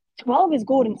Clippers. 12 is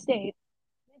Golden State.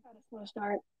 They've had a slow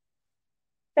start.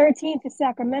 13th is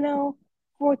Sacramento.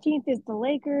 14th is the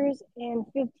Lakers. And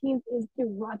 15th is the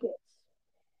Rockets.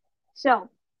 So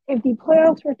if the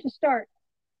playoffs were to start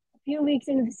a few weeks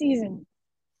into the season,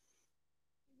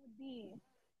 it would be,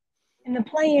 and the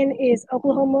play-in is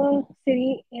Oklahoma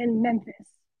City and Memphis.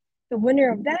 The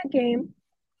winner of that game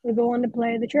would go on to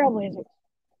play the Trailblazers.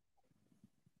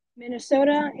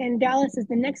 Minnesota and Dallas is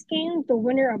the next game. The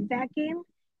winner of that game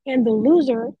and the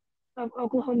loser of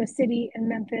Oklahoma City and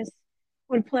Memphis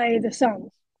would play the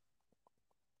Suns.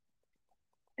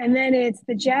 And then it's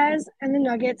the Jazz and the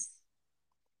Nuggets,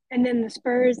 and then the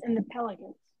Spurs and the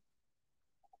Pelicans.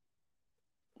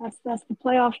 That's the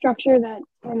playoff structure. The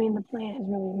plan has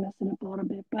really messed it up a little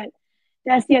bit, but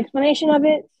that's the explanation of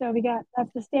it. So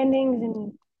that's the standings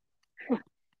and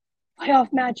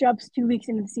playoff matchups 2 weeks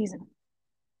into the season.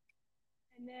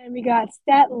 And then we got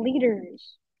stat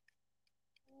leaders.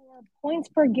 For points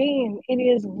per game, it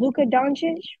is Luka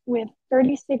Doncic with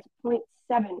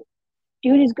 36.7.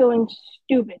 Dude is going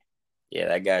stupid. Yeah,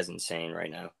 that guy's insane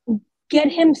right now. Get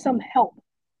him some help.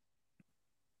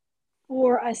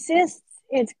 For assists,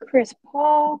 it's Chris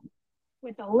Paul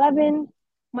with 11.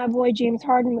 My boy James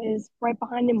Harden is right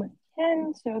behind him with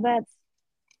 10, so that's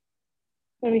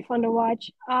going to be fun to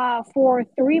watch. For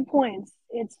 3 points,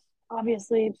 it's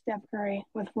obviously Steph Curry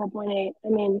with 4.8. I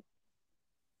mean,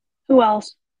 who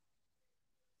else?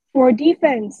 For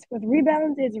defense, with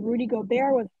rebounds, it's Rudy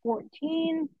Gobert with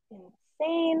 14.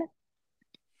 Insane.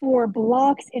 For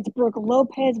blocks, it's Brooke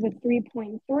Lopez with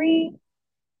 3.3.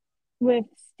 With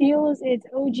steals, it's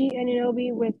OG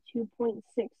Anunoby with 2.6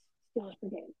 steals per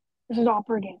game. This is all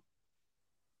per game.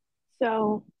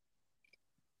 So,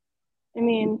 I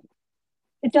mean,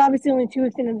 it's obviously only 2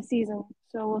 weeks into the season,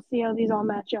 so we'll see how these all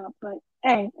match up. But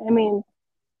Hey, I mean,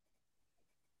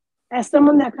 as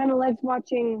someone that kind of likes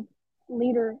watching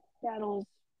leader battles,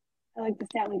 I like the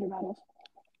stat leader battles.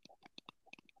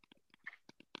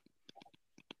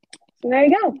 So there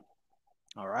you go.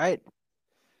 All right.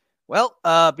 Well,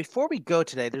 before we go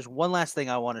today, there's one last thing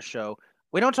I want to show.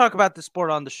 We don't talk about the sport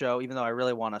on the show, even though I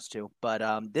really want us to. But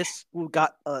this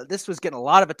was getting a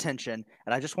lot of attention,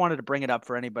 and I just wanted to bring it up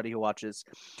for anybody who watches.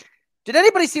 Did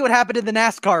anybody see what happened in the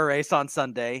NASCAR race on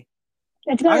Sunday?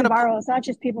 It's going viral. It's not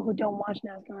just people who don't watch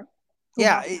NASCAR.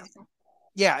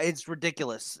 Yeah, it's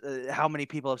ridiculous how many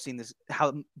people have seen this,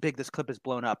 how big this clip is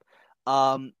blown up.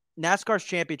 NASCAR's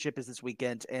championship is this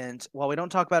weekend, and while we don't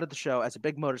talk about it at the show, as a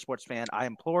big motorsports fan, I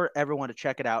implore everyone to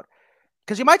check it out,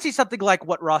 because you might see something like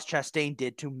what Ross Chastain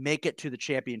did to make it to the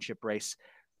championship race.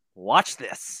 Watch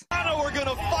this. We're going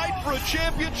to fight for a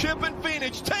championship in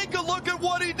Phoenix. Take a look at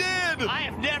what he did. I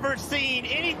have never seen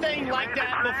anything like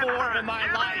that before in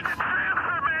my life.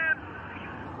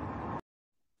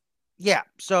 Yeah,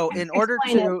 so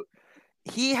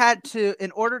he had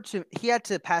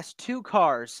to pass two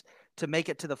cars to make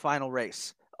it to the final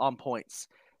race on points.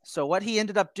 So what he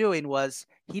ended up doing was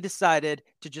he decided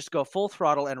to just go full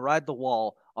throttle and ride the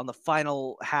wall on the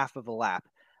final half of the lap.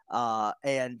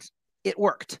 And it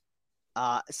worked.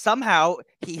 Somehow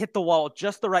he hit the wall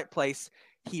just the right place.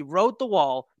 He rode the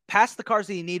wall, passed the cars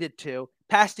that he needed to,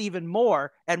 passed even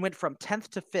more, and went from 10th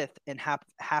to 5th in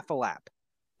half a lap.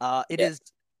 I've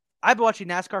been watching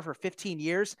NASCAR for 15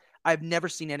 years. I've never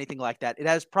seen anything like that. It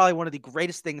is probably one of the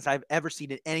greatest things I've ever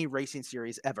seen in any racing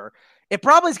series ever. It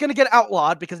probably is going to get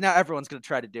outlawed because now everyone's going to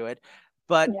try to do it.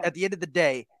 But at the end of the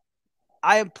day,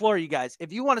 I implore you guys,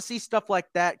 if you want to see stuff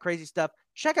like that, crazy stuff,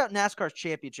 check out NASCAR's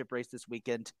championship race this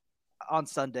weekend on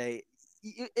Sunday.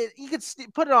 You could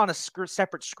put it on a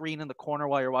separate screen in the corner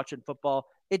while you're watching football.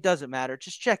 It doesn't matter.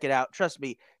 Just check it out. Trust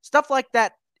me. Stuff like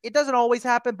that, it doesn't always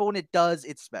happen, but when it does,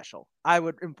 it's special. I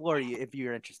would implore you if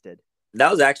you're interested. That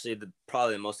was actually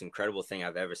probably the most incredible thing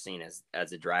I've ever seen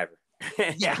as a driver.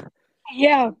 Yeah.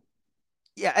 Yeah.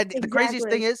 Yeah, and the craziest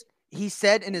thing is, he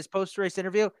said in his post-race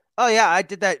interview, "Oh yeah, I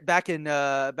did that back on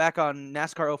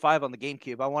NASCAR 05 on the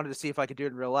GameCube. I wanted to see if I could do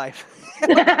it in real life."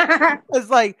 It's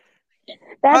like,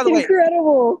 that's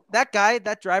incredible. That guy,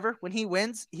 that driver, when he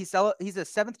wins, he's a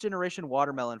 7th generation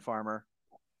watermelon farmer.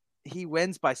 He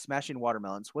wins by smashing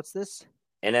watermelons. What's this?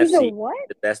 NFC,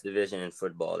 the best division in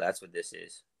football. That's what this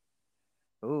is.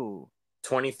 Ooh.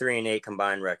 23-8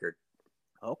 combined record.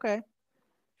 Okay.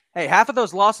 Hey, half of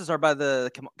those losses are by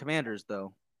the Commanders,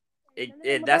 though.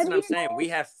 That's what I'm saying. We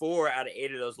have 4 out of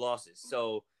 8 of those losses.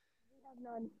 So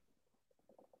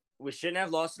we shouldn't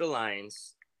have lost to the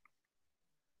Lions.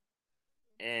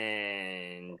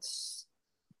 And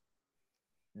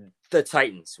the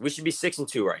Titans. We should be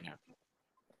 6-2 right now.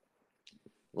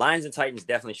 Lions and Titans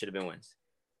definitely should have been wins.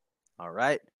 All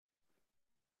right.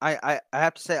 I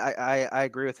have to say I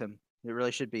agree with him. It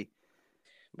really should be.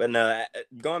 But no,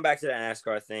 going back to that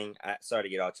NASCAR thing, sorry to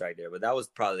get off track there, but that was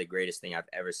probably the greatest thing I've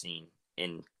ever seen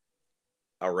in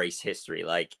a race history.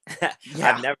 Like,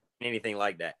 I've never seen anything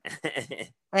like that.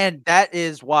 And that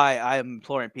is why I'm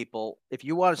imploring people, if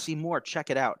you want to see more, check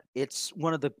it out. It's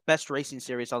one of the best racing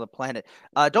series on the planet.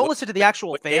 Don't listen to the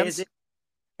actual fans.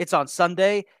 It's on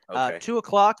Sunday,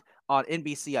 2:00 on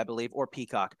NBC, I believe, or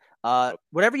Peacock.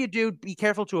 Whatever you do, be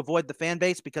careful to avoid the fan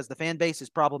base, because the fan base is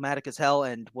problematic as hell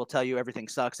and will tell you everything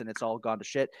sucks and it's all gone to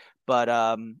shit. But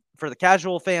for the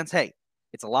casual fans, hey,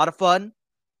 it's a lot of fun,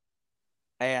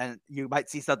 and you might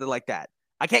see something like that.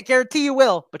 I can't guarantee you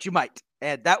will, but you might.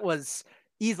 And that was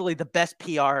easily the best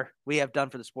PR we have done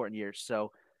for the sport in years.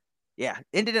 So, yeah,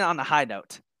 ended it on a high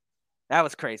note. That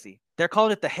was crazy. They're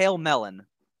calling it the Hail Melon.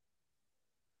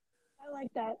 I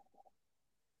like that.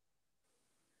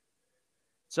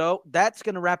 So that's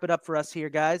going to wrap it up for us here,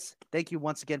 guys. Thank you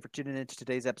once again for tuning in to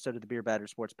today's episode of the Beer Batter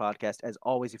Sports Podcast. As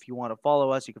always, if you want to follow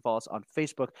us, you can follow us on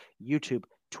Facebook, YouTube,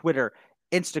 Twitter,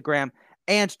 Instagram,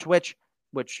 and Twitch,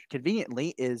 which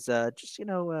conveniently is just,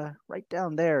 right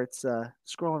down there. It's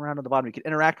scrolling around on the bottom. You can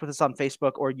interact with us on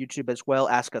Facebook or YouTube as well.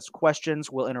 Ask us questions.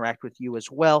 We'll interact with you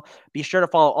as well. Be sure to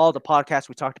follow all the podcasts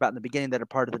we talked about in the beginning that are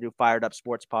part of the new Fired Up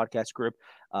Sports Podcast group.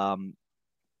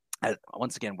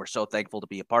 Once again, we're so thankful to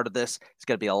be a part of this. It's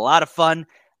going to be a lot of fun.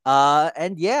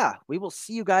 And yeah, we will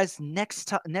see you guys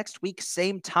next week.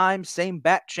 Same time, same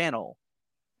bat channel.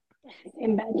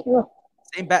 Same bat channel.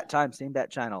 Same bat time, same bat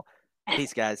channel.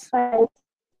 Peace, guys. Bye.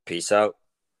 Peace out.